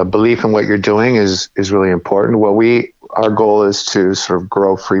and belief in what you're doing is really important. Our goal is to sort of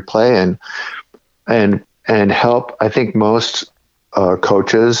grow free play and help. I think most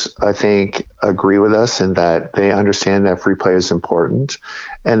coaches, I think, agree with us in that they understand that free play is important,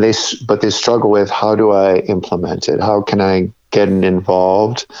 but they struggle with, how do I implement it? How can I get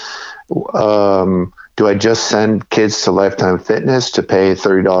involved? Do I just send kids to Lifetime Fitness to pay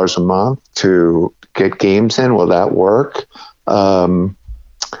 $30 a month to get games in? Will that work? And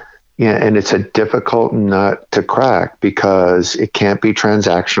it's a difficult nut to crack because it can't be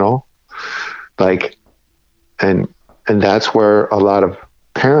transactional. And that's where a lot of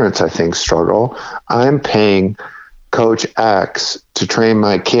parents, I think, struggle. I'm paying Coach X to train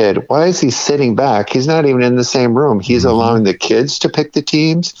my kid. Why is he sitting back? He's not even in the same room. He's allowing the kids to pick the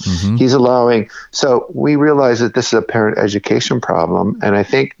teams. So we realize that this is a parent education problem. And I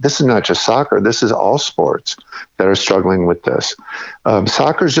think this is not just soccer. This is all sports that are struggling with this.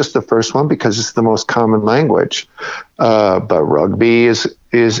 Soccer is just the first one because it's the most common language. But rugby is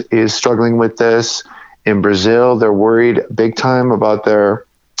struggling with this. In Brazil, they're worried big time about their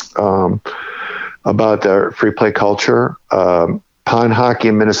free play culture. Pond hockey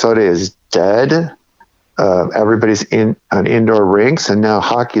in Minnesota is dead. Everybody's on indoor rinks, and now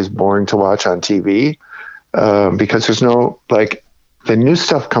hockey is boring to watch on TV because there's no, the new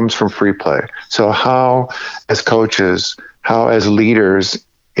stuff comes from free play. So how, as coaches, how as leaders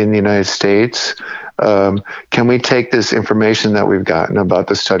in the United States, can we take this information that we've gotten about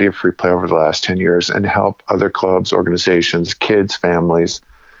the study of free play over the last 10 years and help other clubs, organizations, kids, families,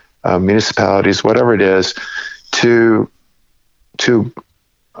 municipalities, whatever it is, to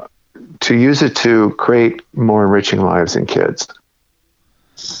use it to create more enriching lives in kids?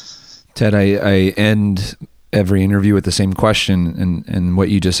 Ted, I end every interview with the same question, and what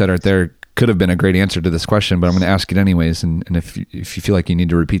you just said right there could have been a great answer to this question, but I'm going to ask it anyways. And if you feel like you need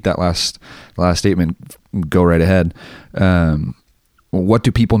to repeat that last statement, go right ahead. What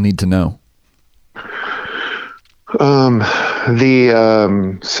do people need to know?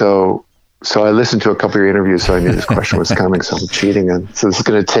 So I listened to a couple of your interviews, so I knew this question was coming, so I'm cheating. And so this is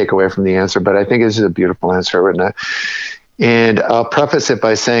going to take away from the answer, but I think this is a beautiful answer. And I'll preface it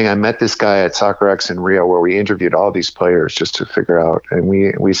by saying I met this guy at SoccerX in Rio, where we interviewed all these players just to figure out. And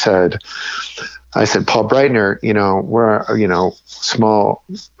I said, Paul Breitner, we're small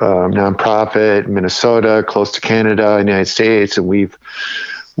nonprofit, Minnesota, close to Canada, United States, and we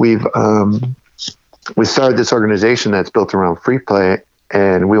started this organization that's built around free play.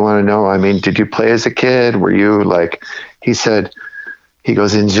 And we want to know, did you play as a kid? Were you he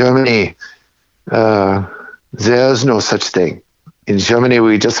goes, in Germany, there's no such thing. In Germany,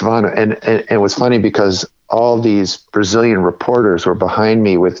 we just want to, and it was funny because all these Brazilian reporters were behind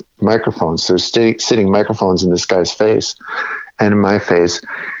me with microphones. They're sitting microphones in this guy's face and in my face.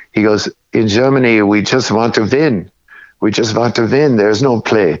 He goes, in Germany, we just want to win. We just want to win. There's no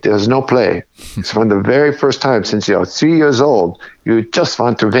play. There's no play. It's from the very first time since you're 3 years old, you just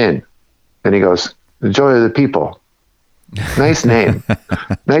want to win. And he goes, the joy of the people. Nice name.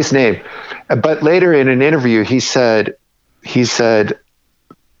 Nice name. But later in an interview, he said,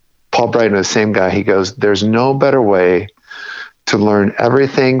 Paul Breitner, the same guy, he goes, there's no better way to learn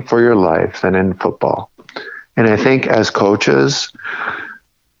everything for your life than in football. And I think as coaches,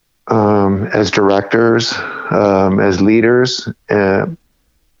 as directors, as leaders, we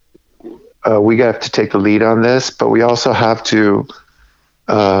have to take the lead on this, but we also have to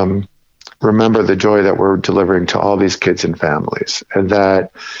remember the joy that we're delivering to all these kids and families, and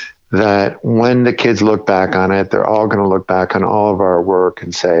that when the kids look back on it, they're all going to look back on all of our work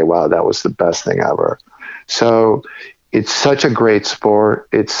and say, wow, that was the best thing ever. So it's such a great sport.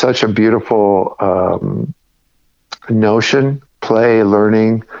 It's such a beautiful notion, play,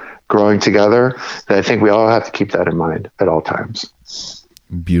 learning, growing together, that I think we all have to keep that in mind at all times.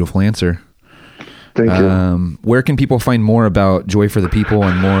 Beautiful answer. Thank you. Where can people find more about Joy for the People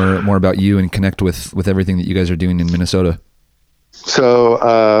and more about you and connect with everything that you guys are doing in Minnesota?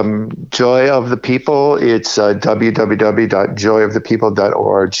 So Joy of the People, it's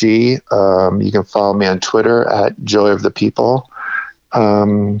www.joyofthepeople.org. You can follow me on Twitter at Joy of the People.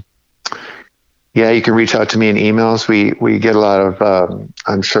 Yeah, you can reach out to me in emails. We get a lot of,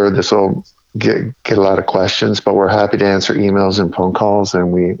 I'm sure this will get a lot of questions, but we're happy to answer emails and phone calls,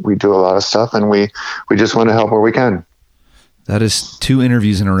 and we do a lot of stuff, and we just want to help where we can. That is 2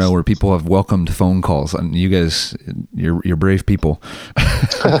 interviews in a row where people have welcomed phone calls, and you guys, you're brave people.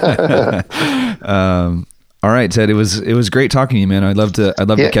 All right, Ted, it was great talking to you, man. I'd love to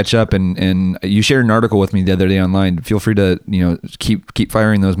catch up, and you shared an article with me the other day online. Feel free to, keep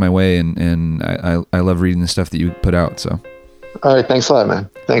firing those my way, and I love reading the stuff that you put out. So, all right, thanks a lot, man.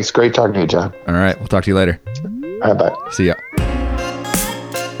 Thanks, great talking to you, John. All right, we'll talk to you later. All right, bye. See ya.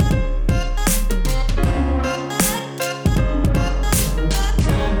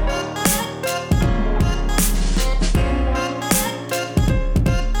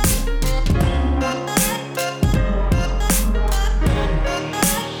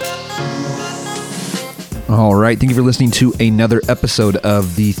 All right. Thank you for listening to another episode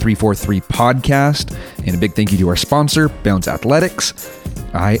of the 343 podcast. And a big thank you to our sponsor, Bounce Athletics.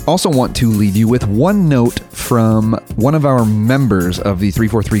 I also want to leave you with one note from one of our members of the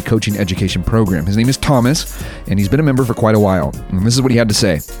 343 Coaching Education Program. His name is Thomas, and he's been a member for quite a while. And this is what he had to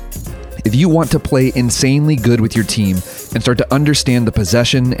say. If you want to play insanely good with your team and start to understand the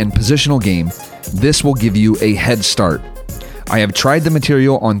possession and positional game, this will give you a head start. I have tried the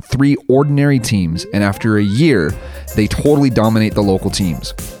material on 3 ordinary teams, and after a year, they totally dominate the local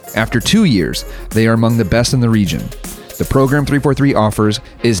teams. After 2 years, they are among the best in the region. The program 343 offers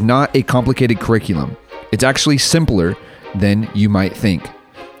is not a complicated curriculum. It's actually simpler than you might think.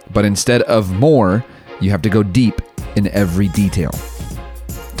 But instead of more, you have to go deep in every detail.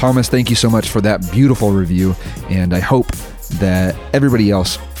 Thomas, thank you so much for that beautiful review, and I hope that everybody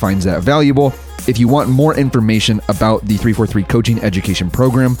else finds that valuable. If you want more information about the 343 Coaching Education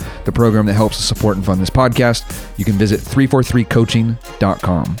Program, the program that helps to support and fund this podcast, you can visit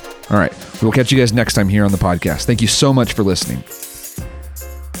 343coaching.com. All right, we will catch you guys next time here on the podcast. Thank you so much for listening.